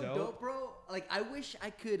That's it's so dope, bro. Like I wish I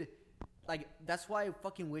could. Like that's why I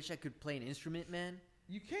fucking wish I could play an instrument, man.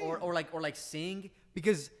 You can. Or like sing,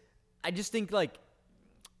 because I just think like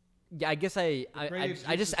Yeah, I guess I creative just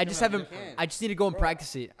juices come out haven't. different. I just need to go and Bro,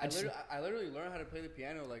 practice it. I literally learned how to play the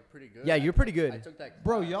piano like pretty good. Yeah, you're pretty good. I took that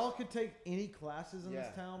Bro, class. y'all could take any classes in this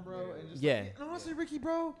Yeah. town, bro, and just Yeah. Like, and honestly, Ricky,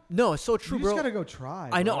 bro, No, it's so true, you bro. just gotta go try.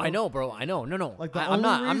 I know, bro. bro. I know. No. Like, the I'm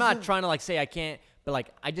only not reason- trying to like say I can't, but like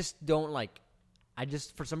I just don't like. I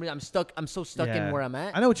just for some reason I'm so stuck in Yeah. where I'm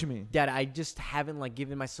at I know what you mean. that I just haven't like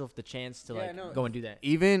given myself the chance to Yeah, like no. go and do that.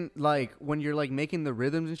 Even like when you're like making the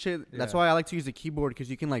rhythms and shit, that's Yeah. why I like to use the keyboard because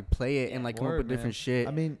you can like play it and like come up Word, with different man. shit.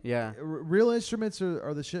 I mean, yeah, real instruments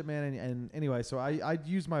are the shit, man. And anyway, so I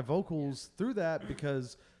use my vocals through that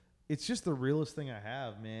because it's just the realest thing I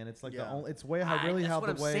have, man. It's like the Yeah. only, it's way how really that's how what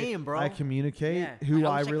the I'm way saying, bro. I communicate Yeah. who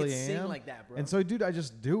I I, wish I really could sing am. like that, bro. And so, dude, I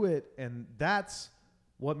just do it, and that's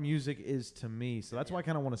what music is to me. So that's why I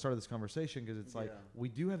kind of want to start this conversation because it's like Yeah. we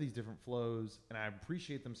do have these different flows, and I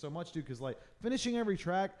appreciate them so much, dude. Because like finishing every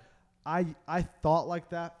track, I thought like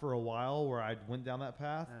that for a while where I went down that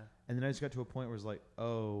path, and then I just got to a point where it's like,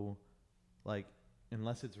 oh, like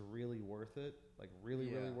unless it's really worth it, like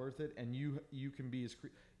really Yeah. worth it, and you can be as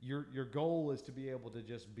your goal is to be able to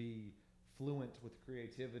just be fluent with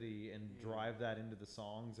creativity and drive that into the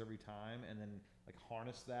songs every time, and then like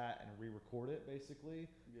harness that and re-record it basically,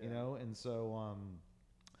 you know. And so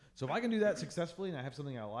so if I can do that successfully and I have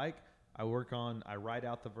something I like, I write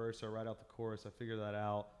out the verse, I write out the chorus, I figure that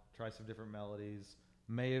out, try some different melodies,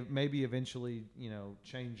 maybe eventually, you know,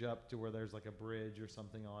 change up to where there's like a bridge or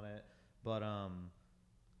something on it, but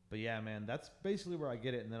yeah, man, that's basically where I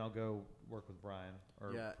get it, and then I'll go work with Brian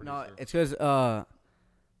or yeah. producer. No, it's because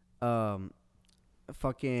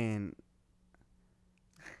fucking.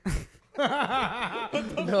 No,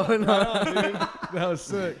 That was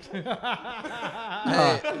sick.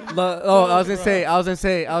 I was gonna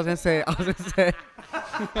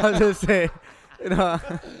say. No.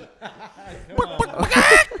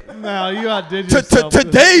 No, you outdid yourself.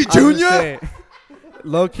 Today, Junior.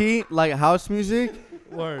 Low key, like house music.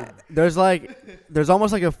 Word. There's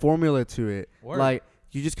almost like a formula to it. Word. Like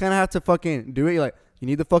you just kind of have to fucking do it. You're like, you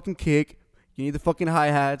need the fucking kick, you need the fucking hi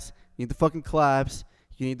hats, you need the fucking claps,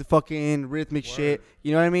 you need the fucking rhythmic shit.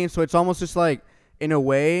 You know what I mean? So it's almost just like, in a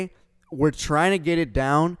way, we're trying to get it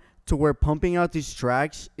down to where pumping out these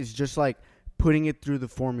tracks is just like putting it through the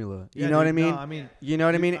formula. You Yeah, know what I dude, mean? no, I mean, you know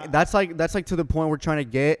what I dude, mean? That's like to the point we're trying to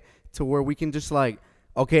get to where we can just like,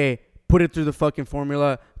 okay, put it through the fucking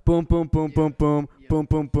formula. Boom, boom, boom, boom, boom, boom,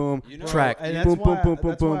 boom, boom. You know- Track. Bro, and that's Boom, boom, why- boom, boom,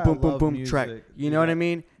 that's boom, why I boom, boom, love boom. Track. music, You dude, know what I like,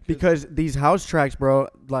 mean? Because these house tracks, bro,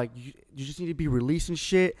 like you just need to be releasing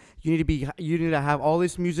shit. You need to have all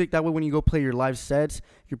this music. That way, when you go play your live sets,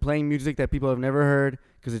 you're playing music that people have never heard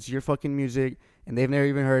because it's your fucking music and they've never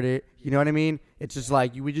even heard it. You know what I mean? It's just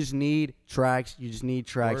like we just need tracks. You just need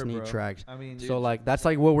tracks. Word, need bro. tracks. I mean, So like that's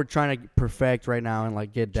like what we're trying to perfect right now and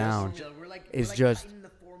like get down. It's just tightening the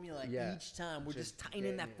formula Yeah. each time. We're just tightening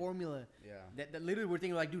getting that it. formula. Yeah. That literally we're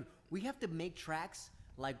thinking like, dude, we have to make tracks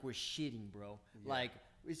like we're shitting, bro. Like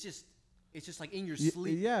it's just like in your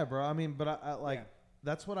sleep. Yeah, bro. I mean, but I like Yeah.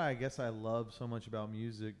 that's what I guess I love so much about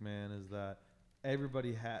music, man, is that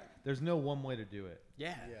everybody there's no one way to do it.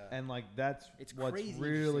 Yeah. And like that's It's what's crazy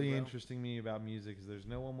really interesting, bro. interesting me about music is there's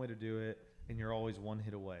no one way to do it, and you're always one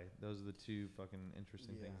hit away. Those are the two fucking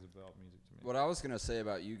interesting things about music to me. What I was gonna say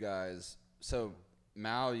about you guys. So,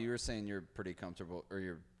 Mal, you were saying you're pretty comfortable, or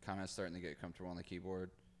you're kind of starting to get comfortable on the keyboard.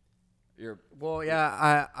 Well,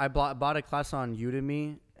 yeah, I bought a class on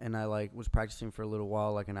Udemy, and I like was practicing for a little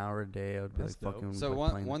while, like an hour a day. I would be That's like dope. fucking. So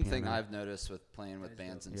like, playing the one thing piano. I've noticed with playing with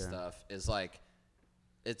bands and Yeah. stuff is like,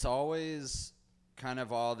 it's always kind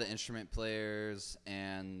of all the instrument players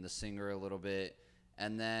and the singer a little bit,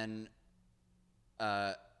 and then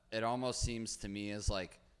it almost seems to me as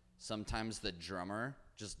like sometimes the drummer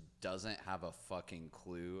just doesn't have a fucking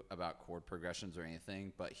clue about chord progressions or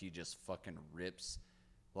anything, but he just fucking rips,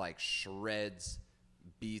 like shreds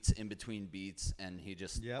beats in between beats, and he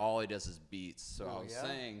just all he does is beats. So I was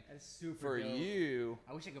saying, That's super for you,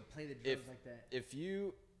 I wish I could play the drums if like that. if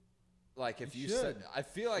you like if You you should. said, I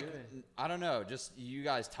feel like Should. I don't know, just you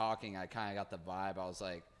guys talking, I kind of got the vibe. I was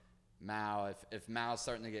like, Mao, if Mao's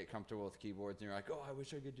starting to get comfortable with keyboards and you're like, oh, I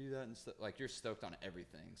wish I could do that, and like you're stoked on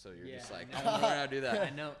everything, so you're just like, I I'm know. learn how to do that. I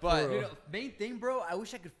know. But Dude, main thing, bro, I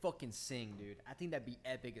wish I could fucking sing, dude. I think that'd be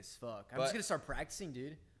epic as fuck. I'm But- just gonna start practicing,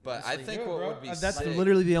 dude. but I Honestly. think Yeah, what bro. would be That's sick,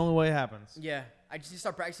 literally the only way it happens. Yeah, I just need to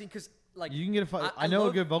start practicing because, like, You can get I I know love-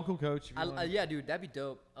 a good vocal coach. If you want. yeah, dude, that'd be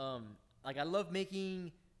dope. Like I love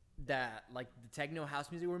making that, like the techno house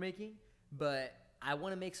music we're making, but I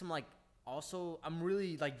want to make some like also. I'm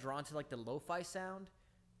really like drawn to like the lo-fi sound,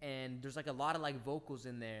 and there's like a lot of like vocals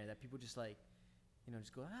in there that people just like, you know,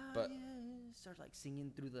 just go But- yeah, start like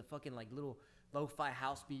singing through the fucking like little lo-fi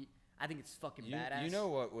house beat. I think it's fucking You, badass. you know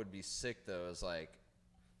what would be sick though is like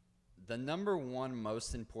the number one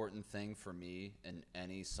most important thing for me in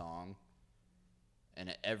any song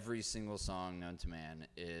and every single song known to man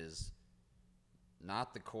is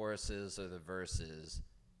not the choruses or the verses,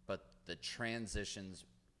 but the transitions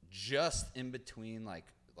just in between, like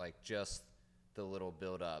just the little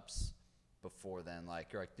build ups before then.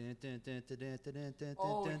 Like you're like,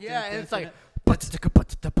 Oh yeah, and it's like,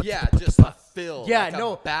 yeah, just a fill. yeah, like a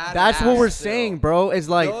no, badass that's what we're fill. saying, bro. Is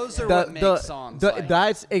like Those are what make songs like-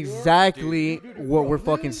 that's exactly what we're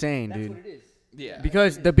fucking saying, That's dude. what it is. Yeah,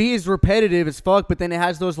 Because the beat is repetitive as fuck, but then it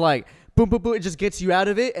has those like boom, boom, boom. It just gets you out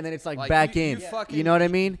of it, and then it's like back you in. fucking- You know what I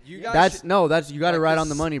mean? you guys That's should- that's you got it like right this- on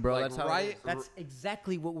the money, bro. like That's how. right- That's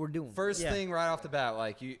exactly what we're doing. First Yeah. thing right off the bat,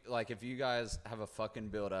 like if you guys have a fucking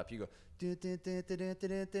build up, you go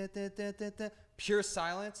pure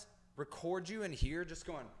silence, record you in here just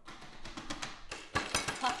going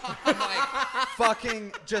like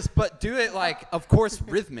fucking just but do it like of course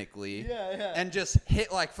rhythmically. Yeah. And just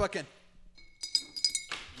hit like fucking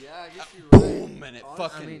Yeah, I guess you're boom and it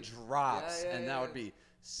fucking mean, drops yeah, and yeah, that would yeah. be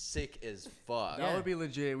sick as fuck. That would be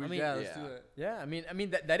legit. I mean, Yeah, let's yeah. do it. Yeah, I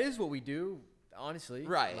mean that is what we do, honestly.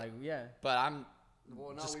 Right. Like, yeah. But I'm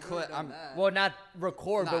Well, no, just we've cl- already done I'm that. Well, not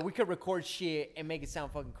record, Not- but we could record shit and make it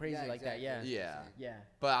sound fucking crazy Yeah, like that. exactly. Yeah. yeah. Yeah.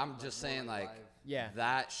 But I'm just saying more like live. Yeah.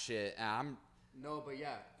 that shit and I'm No, but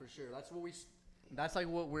yeah, for sure. That's what we. That's like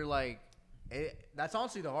what we're like. That's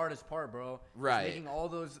honestly the hardest part, bro. is Right. Making all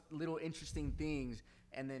those little interesting things,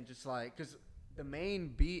 and then just like, cause the main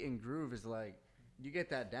beat and groove is like, you get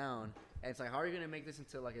that down, and it's like, how are you gonna make this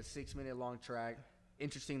into like a 6-minute long track,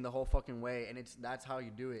 interesting the whole fucking way? And that's how you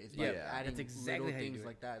do it. It's by Yeah. adding That's exactly little how you things do it.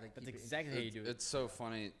 like that. Like That's keep it exactly how you do it. It's so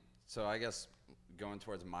funny. So I guess going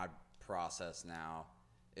towards my process now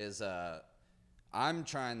is I'm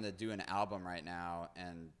trying to do an album right now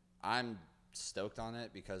and I'm stoked on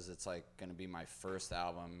it because it's like going to be my first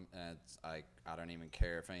album and it's like I don't even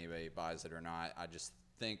care if anybody buys it or not. I just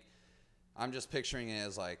think I'm just picturing it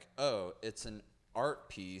as like, oh, it's an art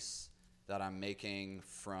piece that I'm making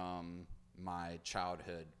from my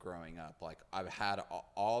childhood growing up. Like I've had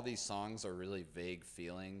all these songs are really vague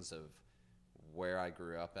feelings of where I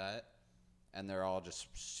grew up at, and they're all just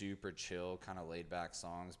super chill, kind of laid back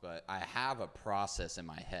songs. But I have a process in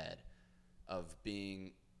my head of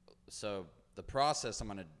being, so the process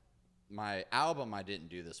my album, I didn't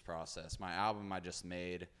do this process. My album, I just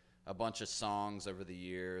made a bunch of songs over the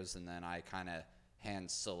years, and then I kind of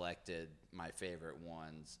hand selected my favorite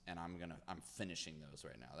ones, and I'm finishing those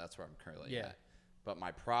right now. That's where I'm currently Yeah. at. But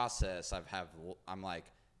my process, I'm like,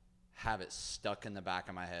 have it stuck in the back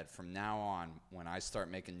of my head from now on. When I start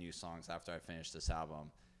making new songs after I finish this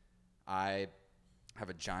album, I have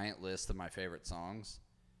a giant list of my favorite songs,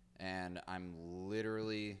 and I'm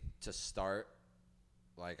literally to start,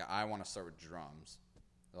 like I want to start with drums.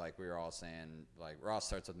 Like we were all saying, like Ross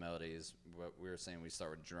starts with melodies, but we were saying we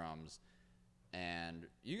start with drums. And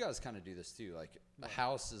you guys kind of do this too. Like a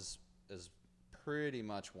house is pretty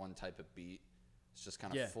much one type of beat. It's just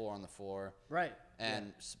kind of Yeah. four on the floor. Right.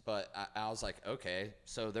 And but I was like, okay,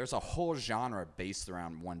 so there's a whole genre based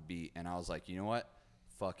around one beat, and I was like, you know what?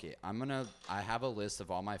 Fuck it. I have a list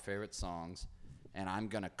of all my favorite songs, and I'm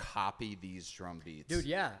gonna copy these drum beats. Dude,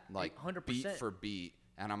 yeah. Like 100%. beat for beat,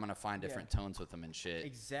 and I'm gonna find different tones with them and shit.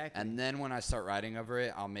 Exactly. And then when I start writing over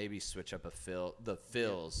it, I'll maybe switch up a fill. The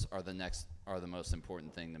fills are the most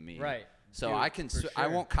important thing to me. Right. So Dude, I can for I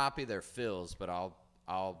sure. won't copy their fills, but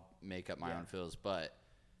I'll make up my own fills. But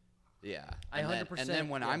yeah, I and then, 100%, and then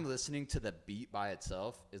when yeah. I'm listening to the beat by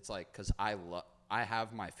itself, it's like because I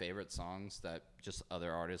have my favorite songs that just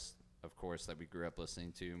other artists, of course, that we grew up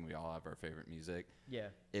listening to, and we all have our favorite music. Yeah.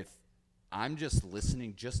 If I'm just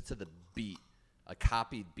listening just to the beat, a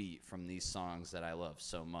copied beat from these songs that I love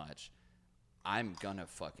so much, I'm gonna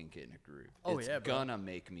fucking get in a groove. Oh, it's yeah, bro. gonna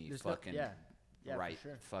make me There's no- fucking yeah. Yeah, for write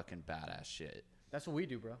sure. fucking badass shit. That's what we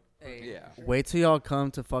do, bro. Yeah. Wait till y'all come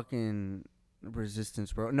to fucking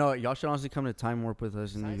Resistance, bro. No, y'all should honestly come to Time Warp with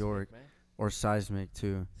us in New Seismic, York, man. or Seismic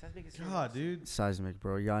too. Seismic is so God, nice. dude. Seismic,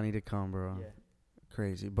 bro. Y'all need to come, bro. Yeah.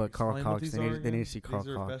 Crazy. But Carl Explain what Cox, these they are need to again? see Carl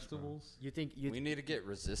These are Cox. bro. festivals. You think We need to get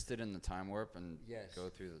resisted in the time warp and Yes. go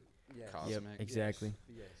through the Yes. cosmic. Yep, exactly.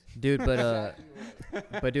 Yes. Dude, but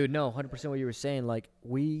but dude, no, 100% what you were saying. Like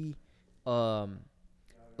we That's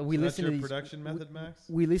listen your to these production method, Max?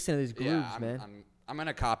 we listen to these grooves, Yeah, man. I'm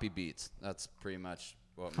gonna copy beats. That's pretty much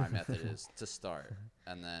what my method is to start,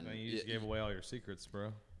 and then Man, you just gave away all your secrets,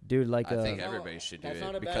 bro. Dude, like I think No, everybody should do that's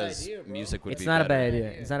not it a bad because idea, bro. music would it's be not a better. bad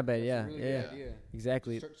idea. It's not a bad, yeah, That's a really yeah, good idea.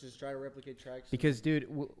 exactly. Just try to replicate tracks. Because, dude,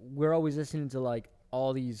 we're always listening to like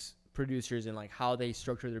all these producers and like how they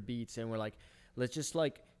structure their beats, and we're like, let's just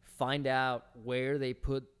like find out where they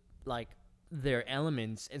put like their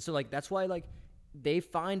elements. And so like that's why like they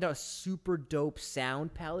find a super dope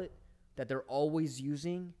sound palette that they're always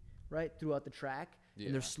using right throughout the track, and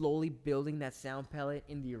they're Yeah. slowly building that sound palette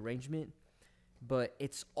in the arrangement, but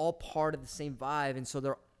it's all part of the same vibe. And so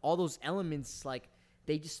they're all those elements like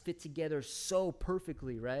they just fit together so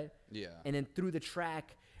perfectly, right? Yeah. And then through the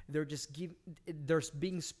track they're just they're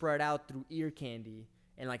being spread out through ear candy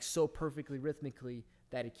and like so perfectly rhythmically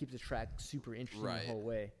that it keeps the track super interesting Right. the whole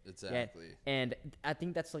way. Exactly. Yeah. And I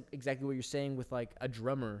think that's like exactly what you're saying with like a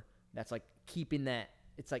drummer that's like keeping that.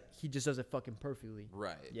 It's like he just does it fucking perfectly.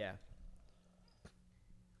 Right. Yeah.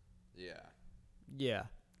 Yeah. Yeah.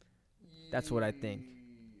 That's what I think.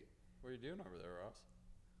 What are you doing over there, Ross?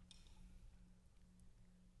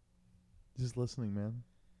 Just listening, man.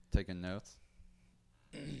 Taking notes.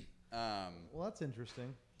 Well, that's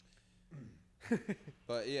interesting.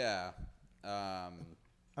 But yeah. I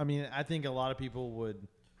mean, I think a lot of people would.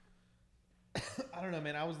 I don't know,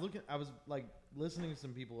 man. I was like listening to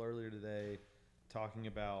some people earlier today talking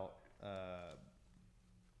about,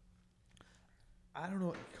 I don't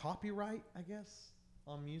know, copyright, I guess,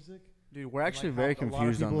 on music. Dude, we're actually Like very how a lot of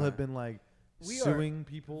confused on people that. have been like We are suing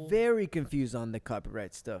people. Very confused on the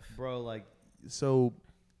copyright stuff. Bro, like, so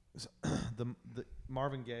the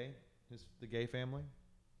Marvin Gaye, the Gaye family,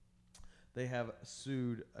 they have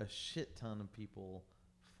sued a shit ton of people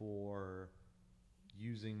for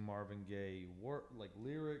using Marvin Gaye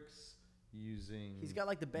lyrics, using He's got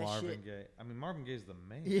like the best Marvin shit. Gaye. I mean, Marvin Gaye's the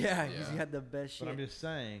man. Yeah, he's Yeah. got the best shit. But I'm just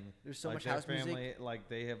saying, There's so like, much their house music. family, like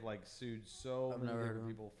they have like sued so I've many never heard different of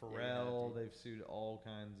people. them. Pharrell, they've sued all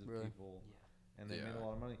kinds of Really? people, and they made Yeah. a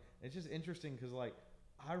lot of money. It's just interesting because like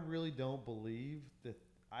I really don't believe that.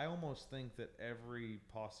 I almost think that every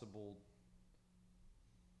possible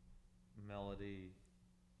melody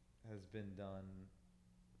has been done.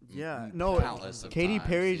 Yeah, m- no, countless of Katy times,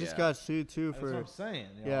 Perry just yeah. got sued too That's what for. I'm saying.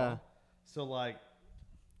 y'all. Yeah. So like,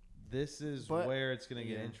 this is But- where it's gonna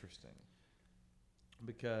get yeah. interesting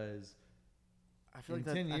because I feel in like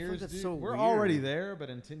that. 10 I feel years, like that's dude, so we're weird. already there, but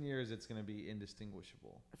in 10 years, it's gonna be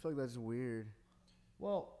indistinguishable. I feel like that's weird.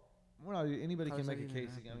 Well, anybody How can does make that a even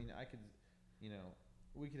case. I happen? mean, I could,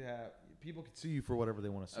 we could have people could sue you for whatever they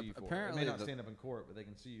want to sue you for. It Apparently may not the- stand up in court, but they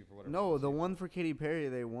can sue you for whatever. No, they the sue you one for Katy Perry,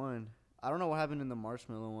 they won. I don't know what happened in the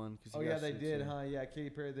Marshmallow one. Cause for. Oh he yeah, got they sued did, too. huh? Yeah, Katy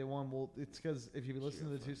Perry, they won. Well, it's because if you listen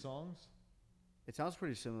to the two songs, It sounds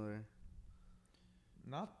pretty similar.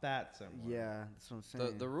 not that similar. Yeah, that's what I'm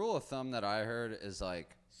saying. The rule of thumb that I heard is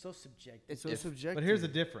like So subjective. it's so if- subjective. But here's the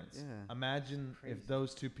difference. Yeah. Imagine Crazy. if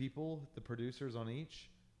those two people, the producers on each,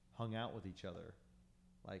 hung out with each other,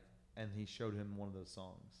 like, and he showed him one of those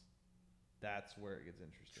songs. That's where it gets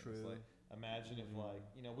interesting. It's True. like, imagine if like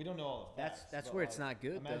we don't know all the facts. That's but, where it's like, not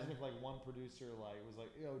good. Imagine Though. if like one producer like was like,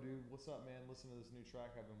 "Yo, dude, what's up, man? Listen to this new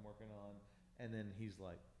track I've been working on," and then he's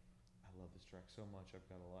like, "I love this track so much, I've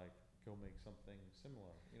got to like go make something similar."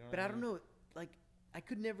 You know? But what I don't mean? know. Like, I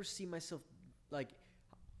could never see myself like.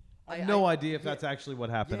 I have no idea if yeah. that's actually what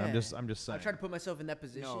happened. Yeah. I'm just saying. I try to put myself in that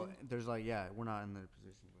position. No, there's like we're not in that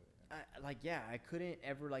position. But I couldn't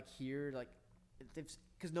ever like hear like, because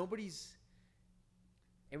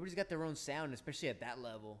everybody's got their own sound, especially at that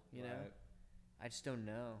level. You know, Right. I just don't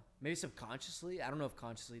know. Maybe subconsciously. I don't know if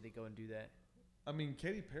consciously they go and do that. I mean,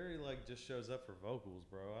 Katy Perry like just shows up for vocals,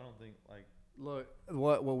 bro. I don't think like. Look,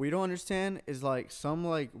 what we don't understand is like some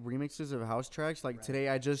like remixes of house tracks. Like Right. today,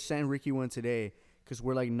 I just sent Ricky one today because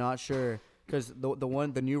we're like not sure because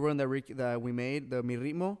the new one that we made, the Mi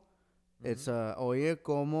Ritmo, it's Oye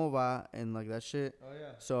Como Va and like that shit. Oh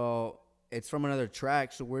yeah. So it's from another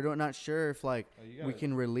track. So we're not sure if like Oh, you we gotta-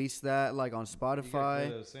 can release that like on You gotta clear Spotify.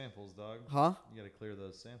 those samples, dog. Huh? You gotta clear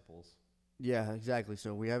those samples. Yeah, exactly.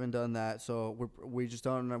 So we haven't done that. So we just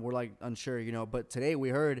don't know. We're like unsure, you know. But today we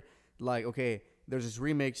heard like, okay, there's this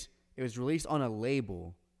remix. It was released on a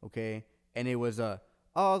label, okay, and it was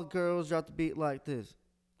all the girls drop the beat like this,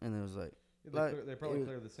 and it was like, Yeah, Like, they probably it-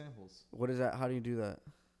 clear the samples. what is that? How do you do that?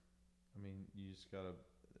 I mean, you just gotta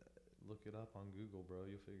look it up on Google, bro.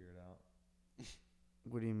 You'll figure it out.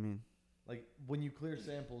 What do you mean? Like when you clear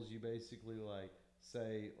samples, you basically like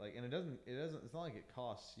say like, and it doesn't. It's not like it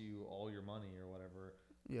costs you all your money or whatever.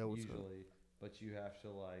 Yeah, what's up? usually, but you have to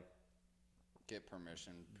like get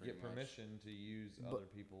permission. get pretty much. permission to use But- other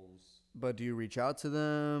people's. But do you reach out to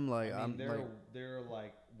them? Like, I mean, I'm there like, there are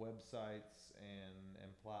like websites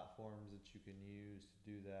and platforms that you can use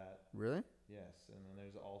to do that. really? Yes, and then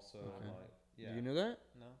there's also Okay. like yeah. Do you know that?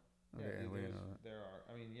 No. Yeah, Okay, we there's- didn't know that. there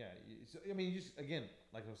are. I mean, yeah. So, I mean, you just again,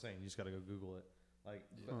 like I was saying, you just got to go Google it. Like,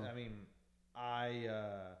 but, Huh. I mean, I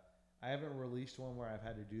I haven't released one where I've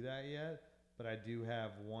had to do that yet, but I do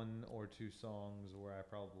have 1 or 2 songs where I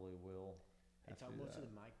probably will have to do that. the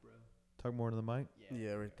mic, bro. Talk more to the mic.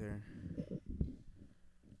 Yeah, right there.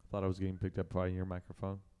 Thought I was getting picked up by your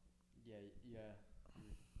microphone. Yeah.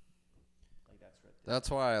 Like that's right That's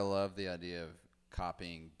why I love the idea of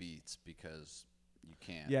copying beats because you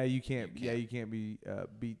can't. Yeah, you can't. You Yeah, can't. you can't be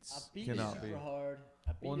beats. A beat Cannot is be. super hard.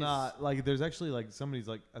 Well, not like there's actually like somebody's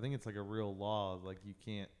like I think it's like a real law like you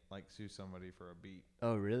can't like sue somebody for a beat.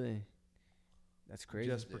 Oh, really? That's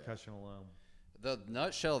crazy. Just Yeah. percussion alone. The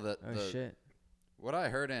nutshell that oh, the shit. what I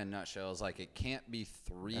heard in a nutshell is like it can't be That's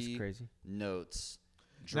 3 crazy. notes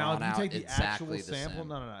Now, drawn if you out take the exactly actual the sample, same.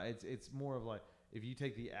 no. It's more of like if you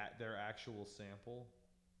take their actual sample,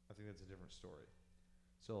 I think that's a different story.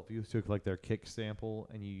 So if you took like their kick sample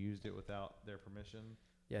and you used it without their permission,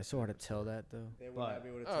 Yeah, it's so hard to tell that though. But-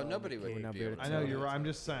 Oh, nobody would Would not be be able able to I to know tell you're that. right. I'm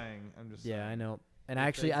just saying. Yeah, I know. And If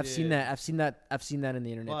actually, they I've seen did- that. I've seen that in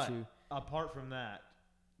the internet But too. apart from that,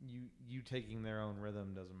 you taking their own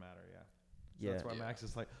rhythm doesn't matter. Yeah. So Yeah. That's why Yeah. Max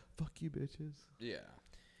is like, "Fuck you, bitches." Yeah.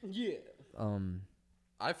 Yeah. I'm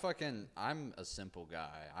a simple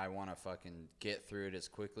guy. I want to fucking get through it as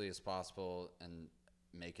quickly as possible and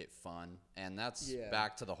make it fun. And that's Yeah.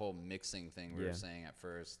 back to the whole mixing thing we Yeah. were saying at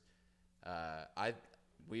first.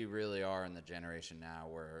 We really are in the generation now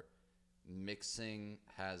where mixing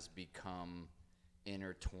has become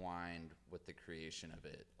intertwined with the creation of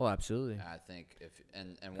it. Oh, absolutely. I think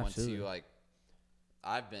and once Absolutely. you like,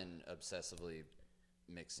 I've been obsessively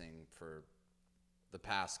mixing for the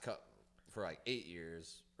past for like 8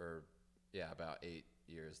 years, or yeah, about 8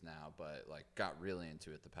 years now. But like, got really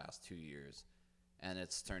into it the past 2 years, and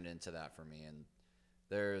it's turned into that for me. And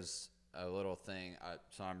there's a little thing.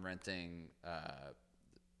 So I'm renting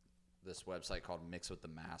this website called Mix with the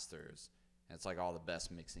Masters. And it's like all the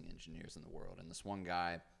best mixing engineers in the world. And this one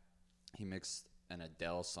guy, he mixed an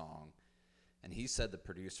Adele song, and he said the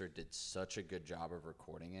producer did such a good job of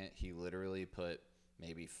recording it. He literally put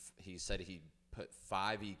he said he put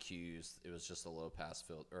 5 EQs. It was just a low pass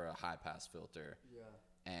filter or a high pass filter. Yeah.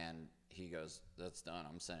 And he goes, "That's done.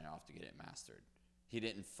 I'm sending it off to get it mastered." He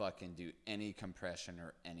didn't fucking do any compression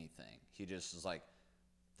or anything. He just was like,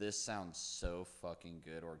 "This sounds so fucking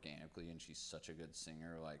good organically, and she's such a good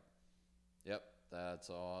singer." Like, yep, that's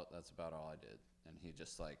all. That's about all I did. And he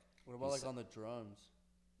just like. What about, like, on the drums?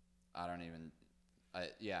 I don't even.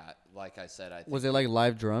 Yeah, like I said, I think Was it like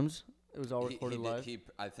live drums? It was all recorded he live.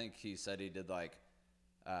 I think he said he did like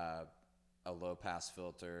a low pass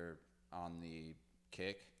filter on the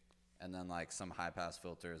kick, and then like some high pass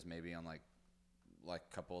filters maybe on like a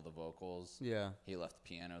couple of the vocals. Yeah. He left the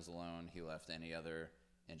pianos alone. He left any other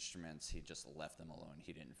instruments. He just left them alone.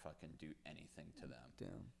 He didn't fucking do anything to them. Damn.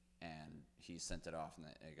 And he sent it off, and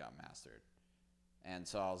it got mastered. And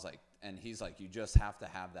so I was like, and he's like, you just have to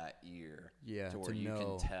have that ear, Yeah, to where to you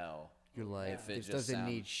know. can tell. You're like, If it this just doesn't sound-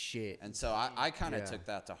 need shit. And so I kind of Yeah. took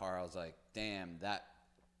that to heart. I was like, damn, that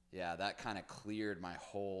kind of cleared my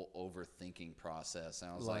whole overthinking process.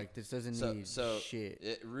 And I was like, this doesn't so, need so shit.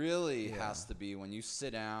 it really Yeah. has to be when you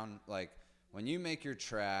sit down, like when you make your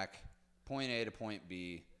track, point A to point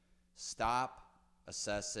B, stop,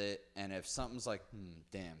 assess it, and if something's like,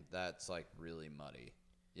 damn, that's like really muddy,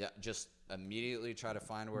 yeah, just immediately try to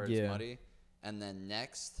find where it's Yeah. muddy, and then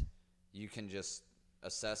next you can just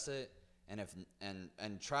assess it, and if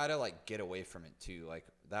and try to like get away from it too. Like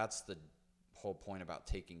that's the whole point about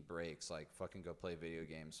taking breaks. Like fucking go play video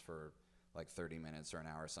games for like 30 minutes or an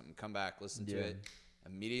hour or something. Come back, listen to Yeah. it,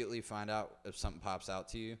 immediately find out if something pops out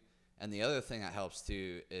to you. And the other thing that helps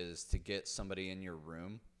too is to get somebody in your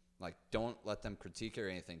room. Like, don't let them critique or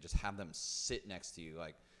anything. Just have them sit next to you.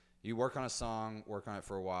 Like, you work on a song, work on it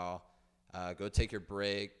for a while, go take your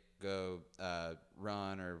break, go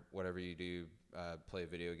run or whatever you do, play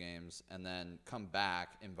video games, and then come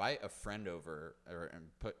back, invite a friend over, and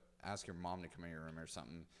ask your mom to come in your room or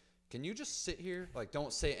something. Can you just sit here? Like,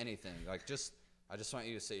 don't say anything. Like, I just want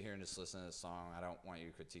you to sit here and just listen to the song. I don't want you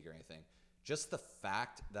to critique or anything. Just the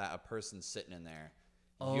fact that a person's sitting in there,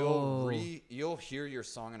 you'll hear your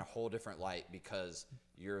song in a whole different light because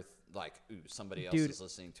you're like, ooh, somebody else Dude, is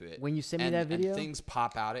listening to it. when you sent me that video- and things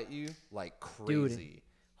pop out at you like crazy.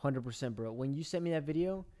 100%, bro. When you sent me that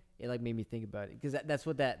video, it like made me think about it because that's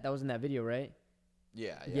what that was in that video, right?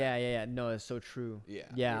 Yeah. No, it's so true. Yeah.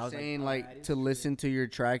 Yeah. I You're was saying like, like, oh, I didn't to see listen to your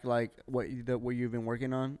track, like what you've been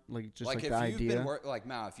working on, like just like if the you've idea. been like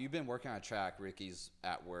Mal, if you've been working on a track, Ricky's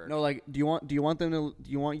at work. No, like do you want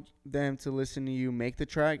them to listen to you make the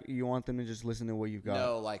track? Or you want them to just listen to what you've got?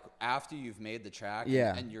 No, like after you've made the track,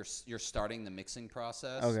 Yeah. and you're starting the mixing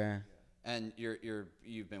process. Okay. and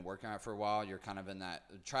you've been working on it for a while, you're kind of in that,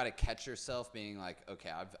 try to catch yourself being like,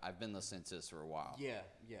 okay, I've been listening to this for a while. Yeah.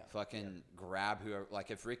 Fucking grab whoever,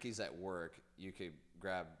 like if Ricky's at work, you could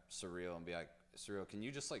grab Surreal and be like, Surreal, can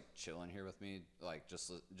you just like chill in here with me? Like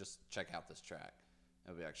just check out this track.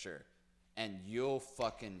 He'll be like, sure. And you'll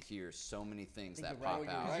fucking hear so many things that pop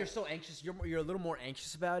out. Because you're so anxious. You're a little more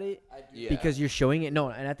anxious about it. Yeah. Because you're showing it. No,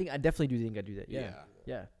 and I definitely do think I do that.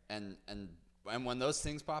 Yeah. And when those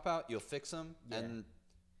things pop out, you'll fix them, and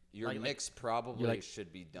your mix probably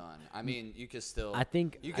should be done. I mean, you could still. I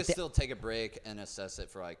think you could still take a break and assess it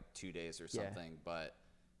for like 2 days or something, but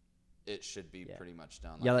it should be pretty much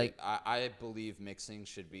done. I believe mixing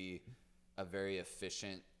should be a very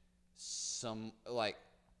efficient.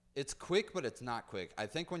 It's quick, but it's not quick. I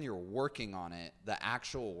think when you're working on it, the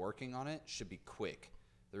actual working on it should be quick.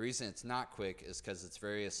 The reason it's not quick is because it's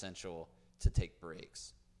very essential to take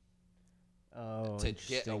breaks. To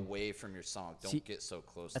get away from your song. Don't get so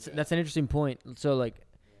close to it. That's an interesting point. So, like,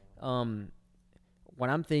 what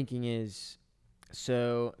I'm thinking is,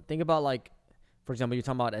 so think about, like, for example, you're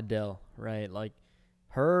talking about Adele, right? Like,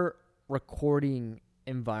 her recording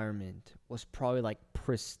environment was probably, like,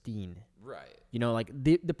 pristine. Right. You know, like,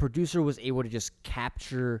 the producer was able to just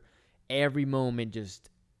capture every moment just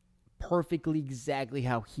perfectly exactly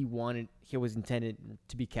how he was intended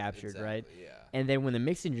to be captured, right? Yeah. And then when the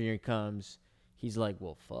mix engineer comes, he's like,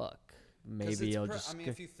 well, fuck. Maybe I'll just... I mean,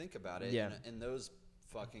 if you think about it, in those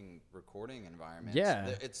fucking recording environments,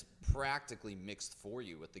 it's practically mixed for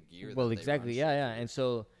you with the gear. Well, exactly, yeah. And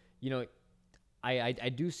so, you know, I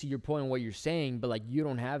do see your point on what you're saying, but, like, you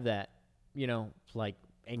don't have that, you know, like,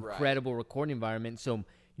 incredible recording environment. So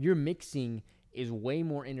your mixing is way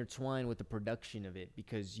more intertwined with the production of it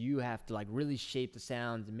because you have to, like, really shape the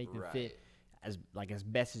sounds and make them fit as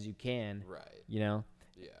best as you can. Right. You know?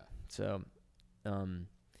 Yeah. So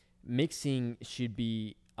mixing should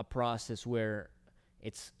be a process where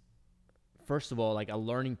it's, first of all, like a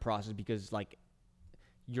learning process because, like,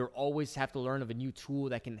 you always have to learn of a new tool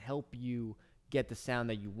that can help you get the sound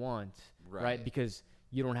that you want, right? Because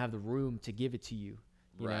you don't have the room to give it to you,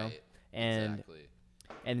 you know? And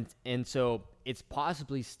and so it's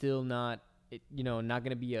possibly still not going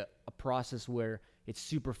to be a process where it's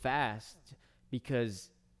super fast because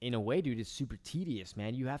in a way, dude, it's super tedious,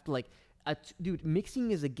 man. You have to, like, dude,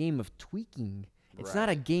 mixing is a game of tweaking. It's not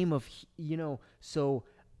a game of, you know, so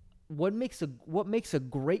what makes a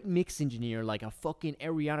great mix engineer, like a fucking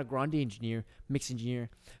Ariana Grande mix engineer,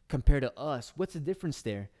 compared to us? What's the difference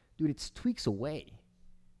there? Dude, it's tweaks away.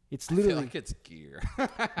 It's literally... I feel like it's gear.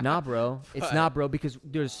 Nah, bro. It's not, bro, because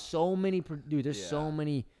there's so many... so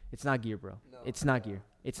many... It's not gear, bro. No, it's not gear.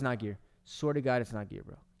 It's not gear. Swear to God, it's not gear,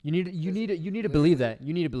 bro. You need to believe that.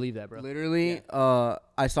 You need to believe that, bro. Literally,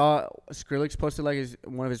 I saw Skrillex posted like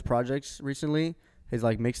one of his projects recently, his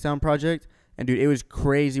like Mixdown project, and dude, it was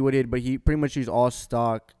crazy what he did. But he pretty much used all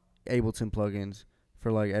stock Ableton plugins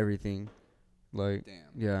for like everything. Like,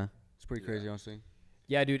 yeah, it's pretty crazy, honestly.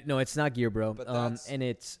 Yeah, dude. No, it's not gear, bro. But and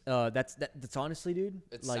it's that's honestly, dude.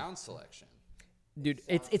 It's like, sound selection. Dude,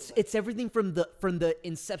 it's everything from the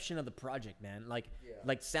inception of the project, man.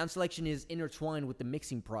 Like sound selection is intertwined with the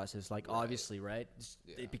mixing process, like obviously, right?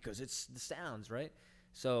 Because it's the sounds, right?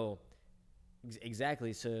 So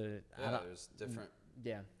exactly. So there's different.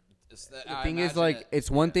 Yeah. The thing is, like, it's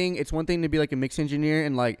one thing to be like a mix engineer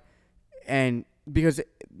and because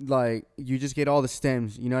like you just get all the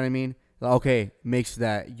stems, you know what I mean? Like, okay, mix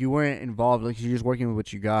that. You weren't involved, like you're just working with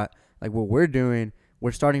what you got. Like what we're doing.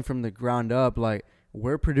 We're starting from the ground up. Like,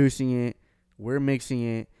 we're producing it. We're mixing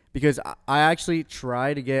it. Because I actually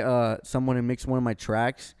tried to get someone to mix one of my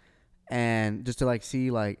tracks. And just to, like, see,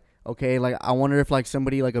 like, okay, like, I wonder if, like,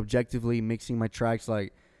 somebody, like, objectively mixing my tracks,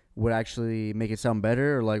 like, would actually make it sound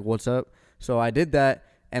better. Or, like, what's up? So I did that.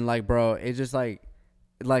 And, like, bro, it's just, like,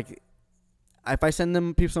 if I send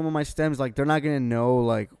them some of my stems, like, they're not going to know,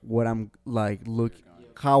 like, what I'm, like,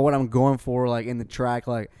 what I'm going for, like, in the track,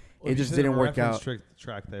 like. Well, it just didn't work out.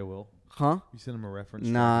 Track they will. Huh? You send them a reference.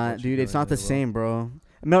 Nah, dude, it's not the same, bro.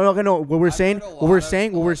 No. What we're saying,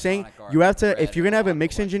 you have to, if you're gonna have a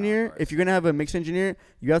mix engineer,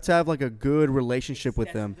 you have to have like a good relationship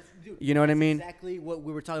with them. You know what I mean? Exactly what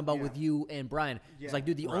we were talking about with you and Brian. It's like,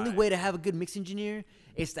 dude, the only way to have a good mix engineer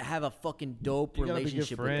is to have a fucking dope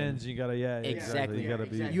relationship with them. You gotta, exactly. You gotta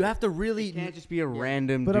be. You have to really. You can't just be a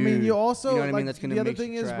random. But dude, I mean, you also, you know what like, I mean? That's gonna the other mix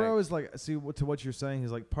thing your is, track. bro, is like, see, to what you're saying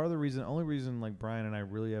is like only reason like Brian and I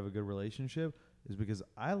really have a good relationship is because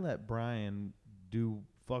I let Brian do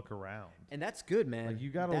fuck around. And that's good, man. Like, you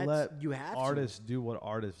gotta That's- let you have artists do what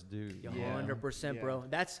artists do. to. you know? 100%, bro.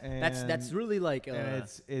 That's And- really like. And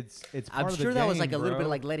it's I'm part of the sure that was game, like a little bit bro.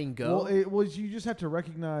 like letting go. Well, it was. You just have to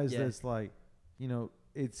recognize Yeah. that it's like, you know,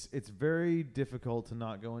 it's very difficult to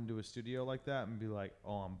not go into a studio like that and be like,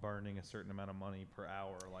 oh, I'm burning a certain amount of money per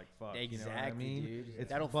hour. Like, fuck, Exactly, you know what I mean? dude. It's,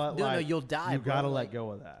 That'll but no, like, you'll die. you bro. gotta like, let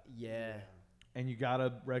go of that, Yeah. and you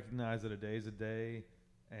gotta recognize that a day is a day,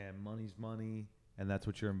 and money's money, and that's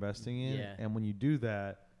what you're investing in. Yeah. And when you do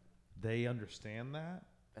that, they understand that,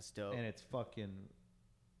 That's dope. and it's fucking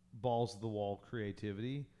balls to the wall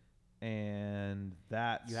creativity, and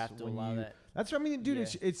that's You have to when allow you, that. That's what I mean, dude. Yeah.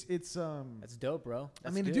 It's That's dope, bro.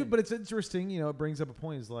 That's I mean, good. dude, but it's interesting. You know, it brings up a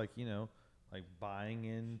point. Is like, you know, like buying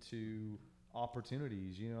into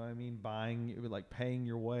opportunities. You know what I mean? Like paying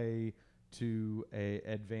your way to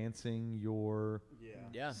advancing your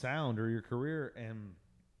yeah. sound or your career. And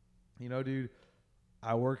you know, dude,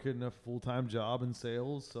 I work in a full-time job in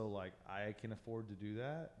sales, so like I can afford to do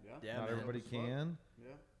that. Yeah, Not man. everybody can. Yeah.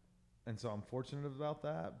 And so I'm fortunate about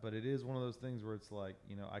that, but it is one of those things where it's like,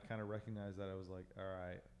 you know, I kind of recognize that. I was like, all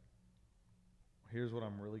right, here's what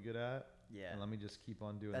I'm really good at. Yeah. And let me just keep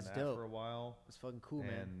on doing That's that dope. for a while That's fucking cool,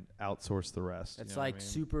 man. and outsource the rest. you It's know what I like mean?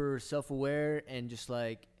 super self-aware and just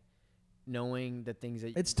like knowing the things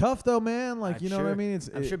that It's tough though, man. Like, I'm you know what I sure. mean?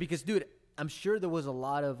 I'm sure because, dude, I'm sure there was a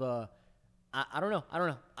lot of I don't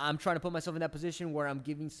know. I'm trying to put myself in that position where I'm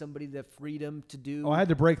giving somebody the freedom to do. Oh, I had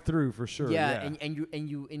to break through for sure. yeah, Yeah. and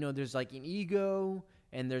you know, there's like an ego,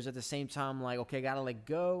 and there's at the same time like, okay, I gotta let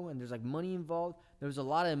go, and there's like money involved. There's a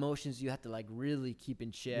lot of emotions you have to like really keep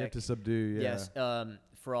in check. You have to subdue. Yeah. Yes,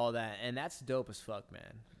 for all that, and that's dope as fuck,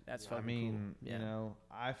 man. That's I fucking mean, cool. Yeah. you know,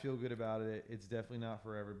 I feel good about it. It's definitely not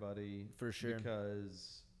for everybody. For sure.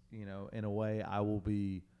 Because, you know, in a way, I will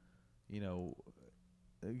be, you know,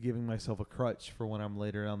 giving myself a crutch for when I'm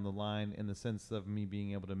later down the line in the sense of me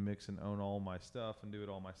being able to mix and own all my stuff and do it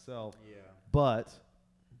all myself. Yeah. But,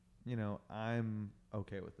 you know, I'm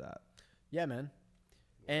okay with that. Yeah, man.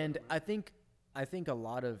 And I think a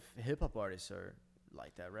lot of hip hop artists are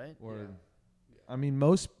like that, right? Or, I mean,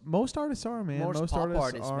 most artists are, man. Most Most pop artists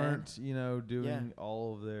artists, man. aren't, you know, doing Yeah.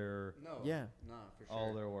 all of their No. Yeah. Nah, for sure.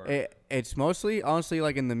 all their work. It's mostly, honestly,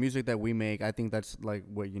 like in the music that we make. I think that's like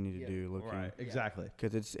what you need to do, looking. Right, exactly.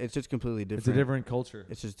 Because it's just completely different. It's a different culture.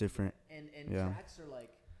 It's just different. And Yeah. tracks are like,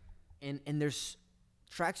 and there's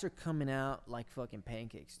tracks are coming out like fucking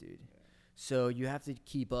pancakes, dude. So you have to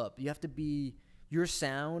keep up. You have to be, your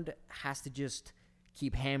sound has to just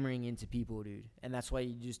keep hammering into people, dude. And that's why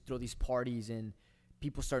you just throw these parties and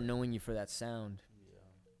people start knowing you for that sound.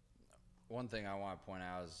 One thing I want to point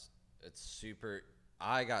out is it's super.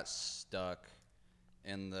 I got stuck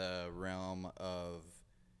in the realm of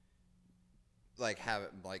like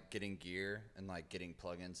getting gear and like getting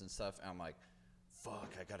plugins and stuff. And I'm like, fuck,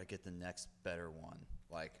 I gotta get the next better one.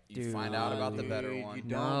 Like you Dude, find out about the better Dude, one. You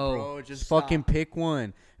don't, No. bro. Just fucking pick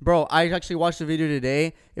one, bro. I actually watched the video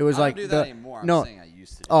today. It was I like don't do the that anymore. I'm no. saying I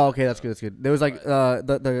used to. Do Oh, that, okay, that's though. good. That's good. There was like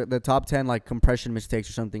the top 10 like compression mistakes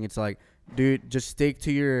or something. It's like, dude, just stick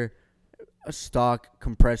to your stock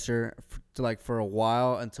compressor for a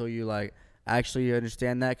while until you like actually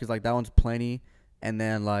understand that, because like that one's plenty, and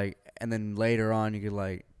then later on you could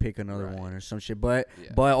like pick another Right. one or some shit. But Yeah.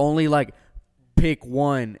 but only like pick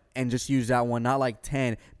one and just use that one, not like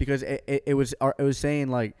 10, because it was saying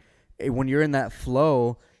like when you're in that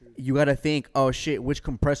flow, you got to think, oh shit, which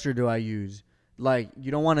compressor do I use? Like, you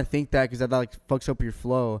don't want to think that, because that like fucks up your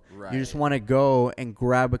flow. You just Right. want to go and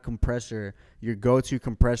grab a compressor, your go-to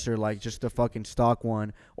compressor, like just the fucking stock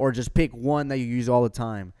one, or just pick one that you use all the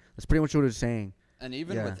time. That's pretty much what it was saying. And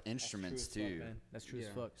even Yeah. with instruments too. That's true as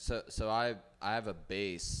Yeah. fuck. So I have a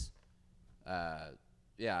bass.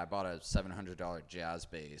 I bought a $700 jazz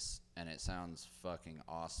bass, and it sounds fucking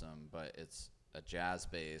awesome. But it's a jazz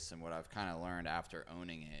bass, and what I've kind of learned after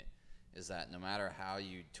owning it is that no matter how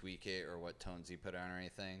you tweak it or what tones you put on or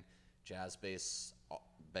anything, jazz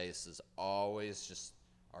basses always just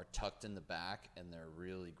are tucked in the back, and they're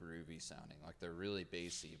really groovy sounding. Like they're really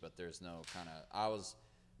bassy, but there's no kind of.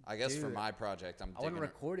 I guess for Dude, my project, I want to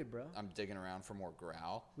record it, bro. I'm digging around for more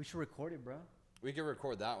growl. We should record it, bro. We could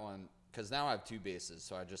record that one because now I have two basses.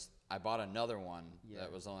 So I bought another one Yeah.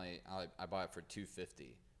 that was only I bought it for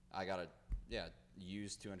 $250. I got a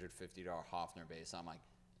used $250 Hofner bass. I'm like,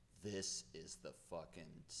 this is the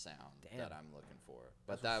fucking sound Damn. that I'm looking for.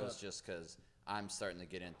 But That's that what's was just because I'm starting to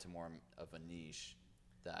get into more of a niche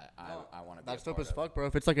that I want to be. That's a dope part as of. fuck, bro.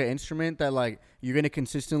 If it's like an instrument that like you're gonna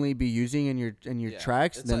consistently be using in your Yeah.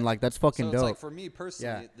 tracks, It's then like that's fucking so dope. It's like for me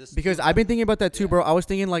personally, this Because I've been thinking about that too, Yeah. bro. I was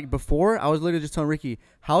thinking like before, I was literally just telling Ricky,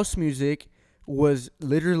 house music was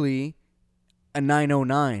literally a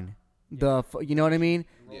 909. You know what I mean?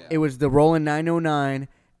 Yeah. It was the Roland 909,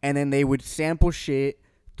 and then they would sample shit,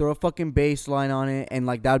 throw a fucking bass line on it, and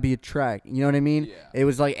like that would be a track. You know what I mean? Yeah. It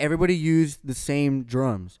was like everybody used the same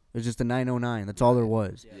drums. It was just a 909. That's all there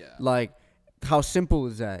was. Yeah. Like, how simple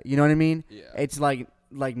is that? You know what I mean? Yeah. It's like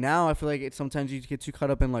now I feel like sometimes you get too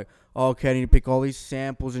caught up in like, oh, okay, I need to pick all these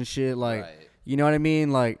samples and shit. Like, Right. you know what I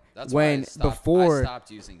mean? Like That's why when I stopped, before. I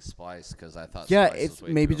stopped using Splice because I thought Yeah, Splice it's was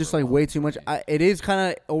way maybe too just like way overwhelming too for much. me. It is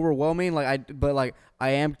kind of overwhelming. But like I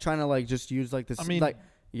am trying to like just use like this. I mean- like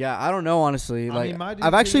yeah, I don't know honestly. I Like mean, my I've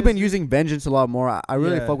thing actually is been that- using Vengeance a lot more. I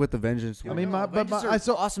really Yeah. fuck with the Vengeance. I mean, I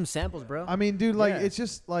so awesome samples, bro. I mean, dude, like Yeah. it's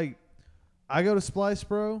just like I go to Splice,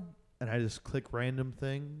 bro, and I just click random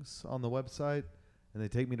things on the website, and they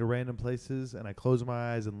take me to random places, and I close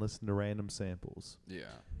my eyes and listen to random samples. Yeah.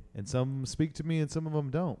 And some of them speak to me, and some of them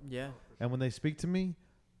don't. yeah. And when they speak to me,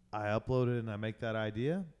 I upload it and I make that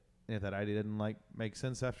idea. And if that idea didn't like make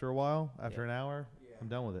sense after a while, after an hour, I'm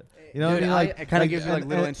done with it. You know what I Dude, mean? Like it kind of gives you like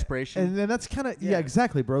little inspiration. And then that's kind of yeah,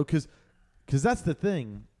 exactly, bro. Because that's the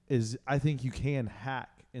thing is I think you can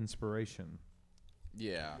hack inspiration,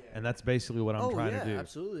 Yeah. and that's basically what I'm trying to do.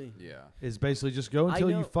 Absolutely. Yeah. Is basically just go I until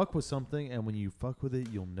you know- fuck with something, and when you fuck with it,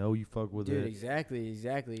 you'll know you fuck with Dude, it. exactly.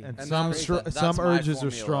 And And some that's- str- that's some my urges are formula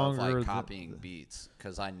of, stronger Like than- copying beats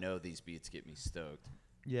because I know these beats get me stoked.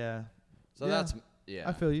 Yeah, So Yeah. that's yeah.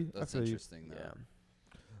 I feel you. That's I feel you. interesting though. Yeah.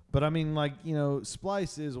 But I mean, like, you know,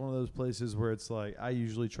 Splice is one of those places where it's like I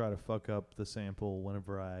usually try to fuck up the sample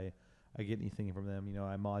whenever I get anything from them. You know,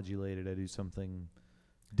 I modulate it. I do something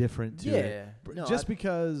different to it. Yeah. No, Just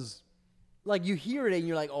because like you hear it and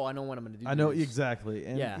you're like, oh, I know what I'm gonna do. I know this. exactly.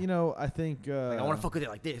 And, Yeah. you know, I think. Like, I want to fuck with it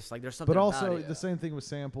like this. Like there's something. But about also it. the same thing with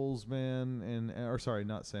samples, man, and or sorry,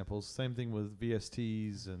 not samples. Same thing with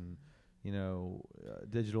VSTs and you know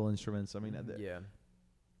digital instruments. I mean, yeah.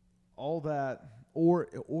 all that or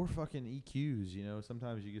fucking EQs. You know,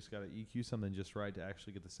 sometimes you just gotta EQ something just right to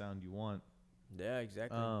actually get the sound you want. Yeah.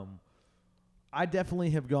 Exactly. I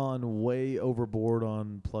definitely have gone way overboard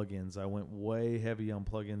on plugins. I went way heavy on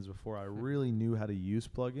plugins before I really knew how to use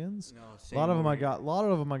plugins. A lot of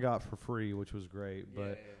them I got for free, which was great.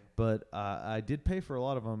 But I did pay for a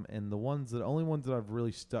lot of them, and the only ones that I've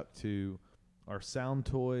really stuck to are Sound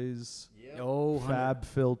Toys, Oh, Fab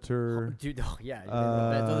Filter. dude. Oh, yeah. Those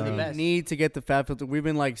are the We best. need to get the Fab Filter. We've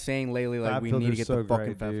been like saying lately, like Fab we need to Filter's get so the fucking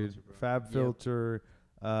great, Fab dude. Filter. Bro. Fab Yep. Filter,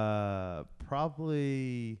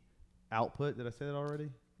 probably Output. Did I say that already?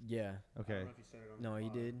 Yeah. Okay. No, you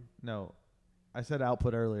did. No, I said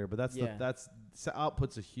Output earlier, but that's Yeah.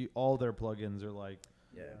 Output's a huge. All their plugins are like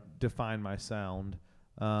Yeah. define my sound.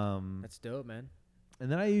 That's dope, man.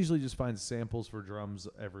 And then I usually just find samples for drums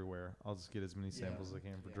everywhere. I'll just get as many samples as I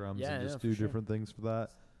can for drums Yeah, and yeah, just for do sure. different things for that.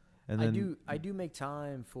 And then I do make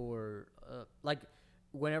time for like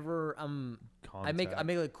whenever I make Contact.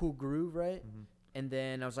 like a cool groove, right? Mhm. And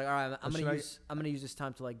then I was like, all right, I'm should gonna use this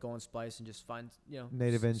time to like go on Splice and just find Native see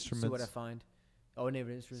what I instruments. find. Oh, native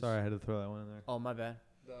instruments. Sorry, I had to throw that one in there. Oh, my bad.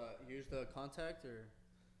 Use the contact or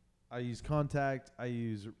I use Contact. I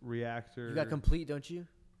use Reactor. You got complete, don't you?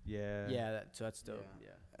 Yeah. Yeah. So that's dope. Yeah.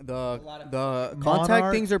 Yeah. the lot of- the Monarch.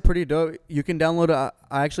 contact things are pretty dope. You can download it.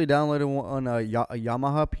 I actually downloaded one on a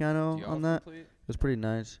Yamaha piano Do you on all that. complete? It was pretty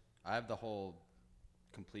nice. I have the whole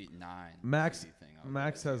complete 9. Max CD thing. I'll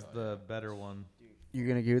Max give it has to you. the better one. You're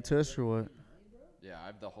gonna give it to us or what? Yeah, I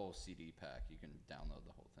have the whole CD pack. You can download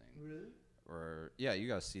the whole thing. Really? Or yeah, you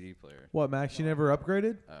got a CD player. What, Max? You never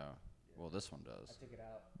upgraded? Oh, well, this one does.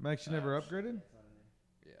 Max, you never upgraded?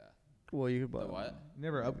 Yeah. Well, you could buy The one. what? You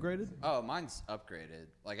never upgraded? Oh, mine's upgraded.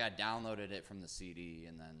 Like I downloaded it from the CD,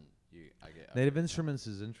 and then I get Native Instruments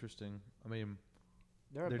is interesting. I mean,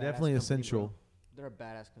 They're, a they're badass definitely company, essential. bro. They're a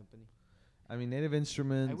badass company. I mean, Native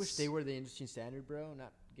Instruments. I wish they were the industry standard, bro,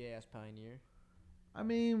 not gay ass Pioneer. I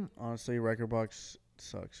mean, Honestly, Record Box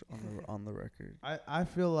sucks on the record. I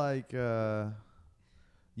feel like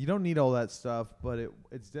you don't need all that stuff, but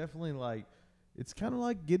it's definitely like it's kind of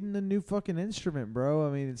like getting a new fucking instrument, bro. I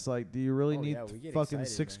mean, it's like, do you really Oh, need yeah, we get fucking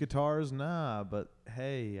excited, 6 man. guitars? Nah, but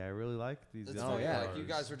hey, I really like these. It's other like, yeah. like you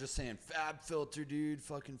guys were just saying Fab Filter, dude.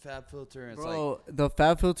 Fucking Fab Filter. And it's Bro, the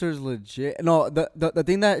Fab Filter is legit. No, the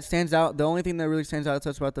thing that stands out, the only thing that really stands out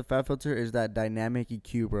to us about the Fab Filter is that dynamic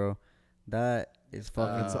EQ, bro. That is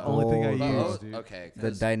fucking. That's the only thing I gold, use, bro. dude. Okay. The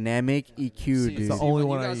 'cause dynamic EQ, see- dude. the only when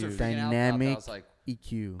one you I guys were use. freaking out about that, I Dynamic was like,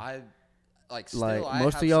 EQ. I like still, Like I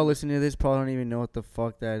most have of y'all some- listening to this probably don't even know what the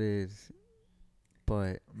fuck that is,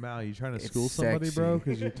 but Mal, you trying to It's school somebody, bro? sexy.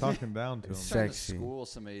 Because you're talking down to him. It's trying to sexy. school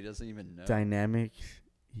somebody who doesn't even know. dynamic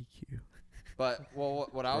EQ. But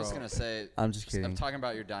what I was Bro. gonna say, I'm just kidding. I'm talking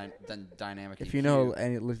about your dynamic. If EQ. you know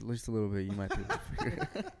any, at least a little bit, you might be able to figure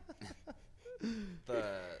it out.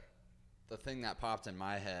 the thing that popped in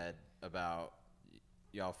my head about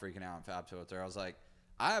y'all freaking out in FabFilter, I was like,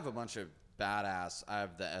 I have a bunch of badass. I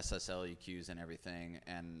have the SSL EQs and everything,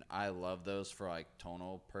 and I love those for like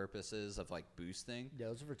tonal purposes of like boosting. Yeah,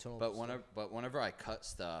 those are for tonal. But whenever I cut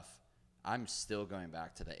stuff, I'm still going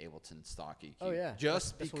back to the Ableton stock EQ. Oh, yeah.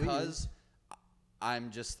 Just That's what we because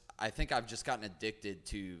I think I've just gotten addicted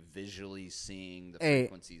to visually seeing the Hey,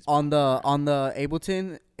 frequencies. on the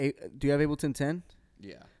Ableton, do you have Ableton 10?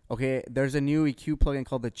 Yeah. Okay, there's a new EQ plugin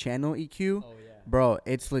called the Channel EQ. Oh yeah. Bro,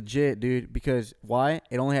 it's legit, dude. Because why?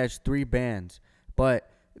 It only has 3 bands, but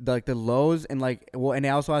the lows and and it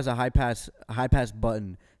also has a high pass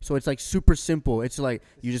button. So it's like super simple. It's like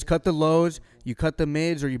you just cut the lows, you cut the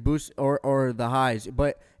mids, or you boost or the highs.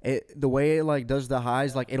 But the way it like does the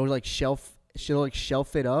highs, like she'll like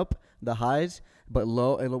shelf it up the highs, but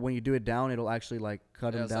when you do it down, it'll actually like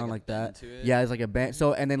cut them it's down like like a bend that. to it. Yeah, it's like a band.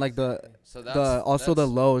 So and then like So also the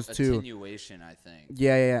that's lows too. attenuation, I think.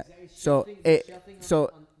 Yeah. So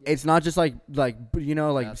it's not just like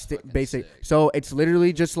That's fucking basic. sick. So it's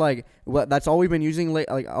literally just like that's all we've been using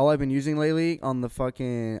all I've been using lately on the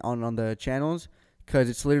fucking on the channels, cuz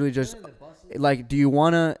it's literally just like do you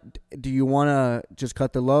want to just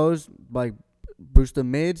cut the lows, like boost the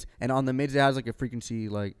mids, and on the mids it has like a frequency,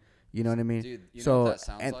 like, you know what I mean? Dude, you know So what that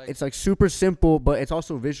sounds and like? it's like super simple, but it's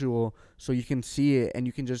also visual, so you can see it and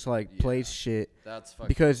you can just like Yeah. place shit. That's fucking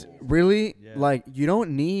Because cool. really, Yeah. like, you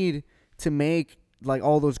don't need to make like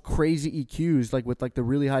all those crazy EQs, like with like the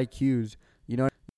really high Qs.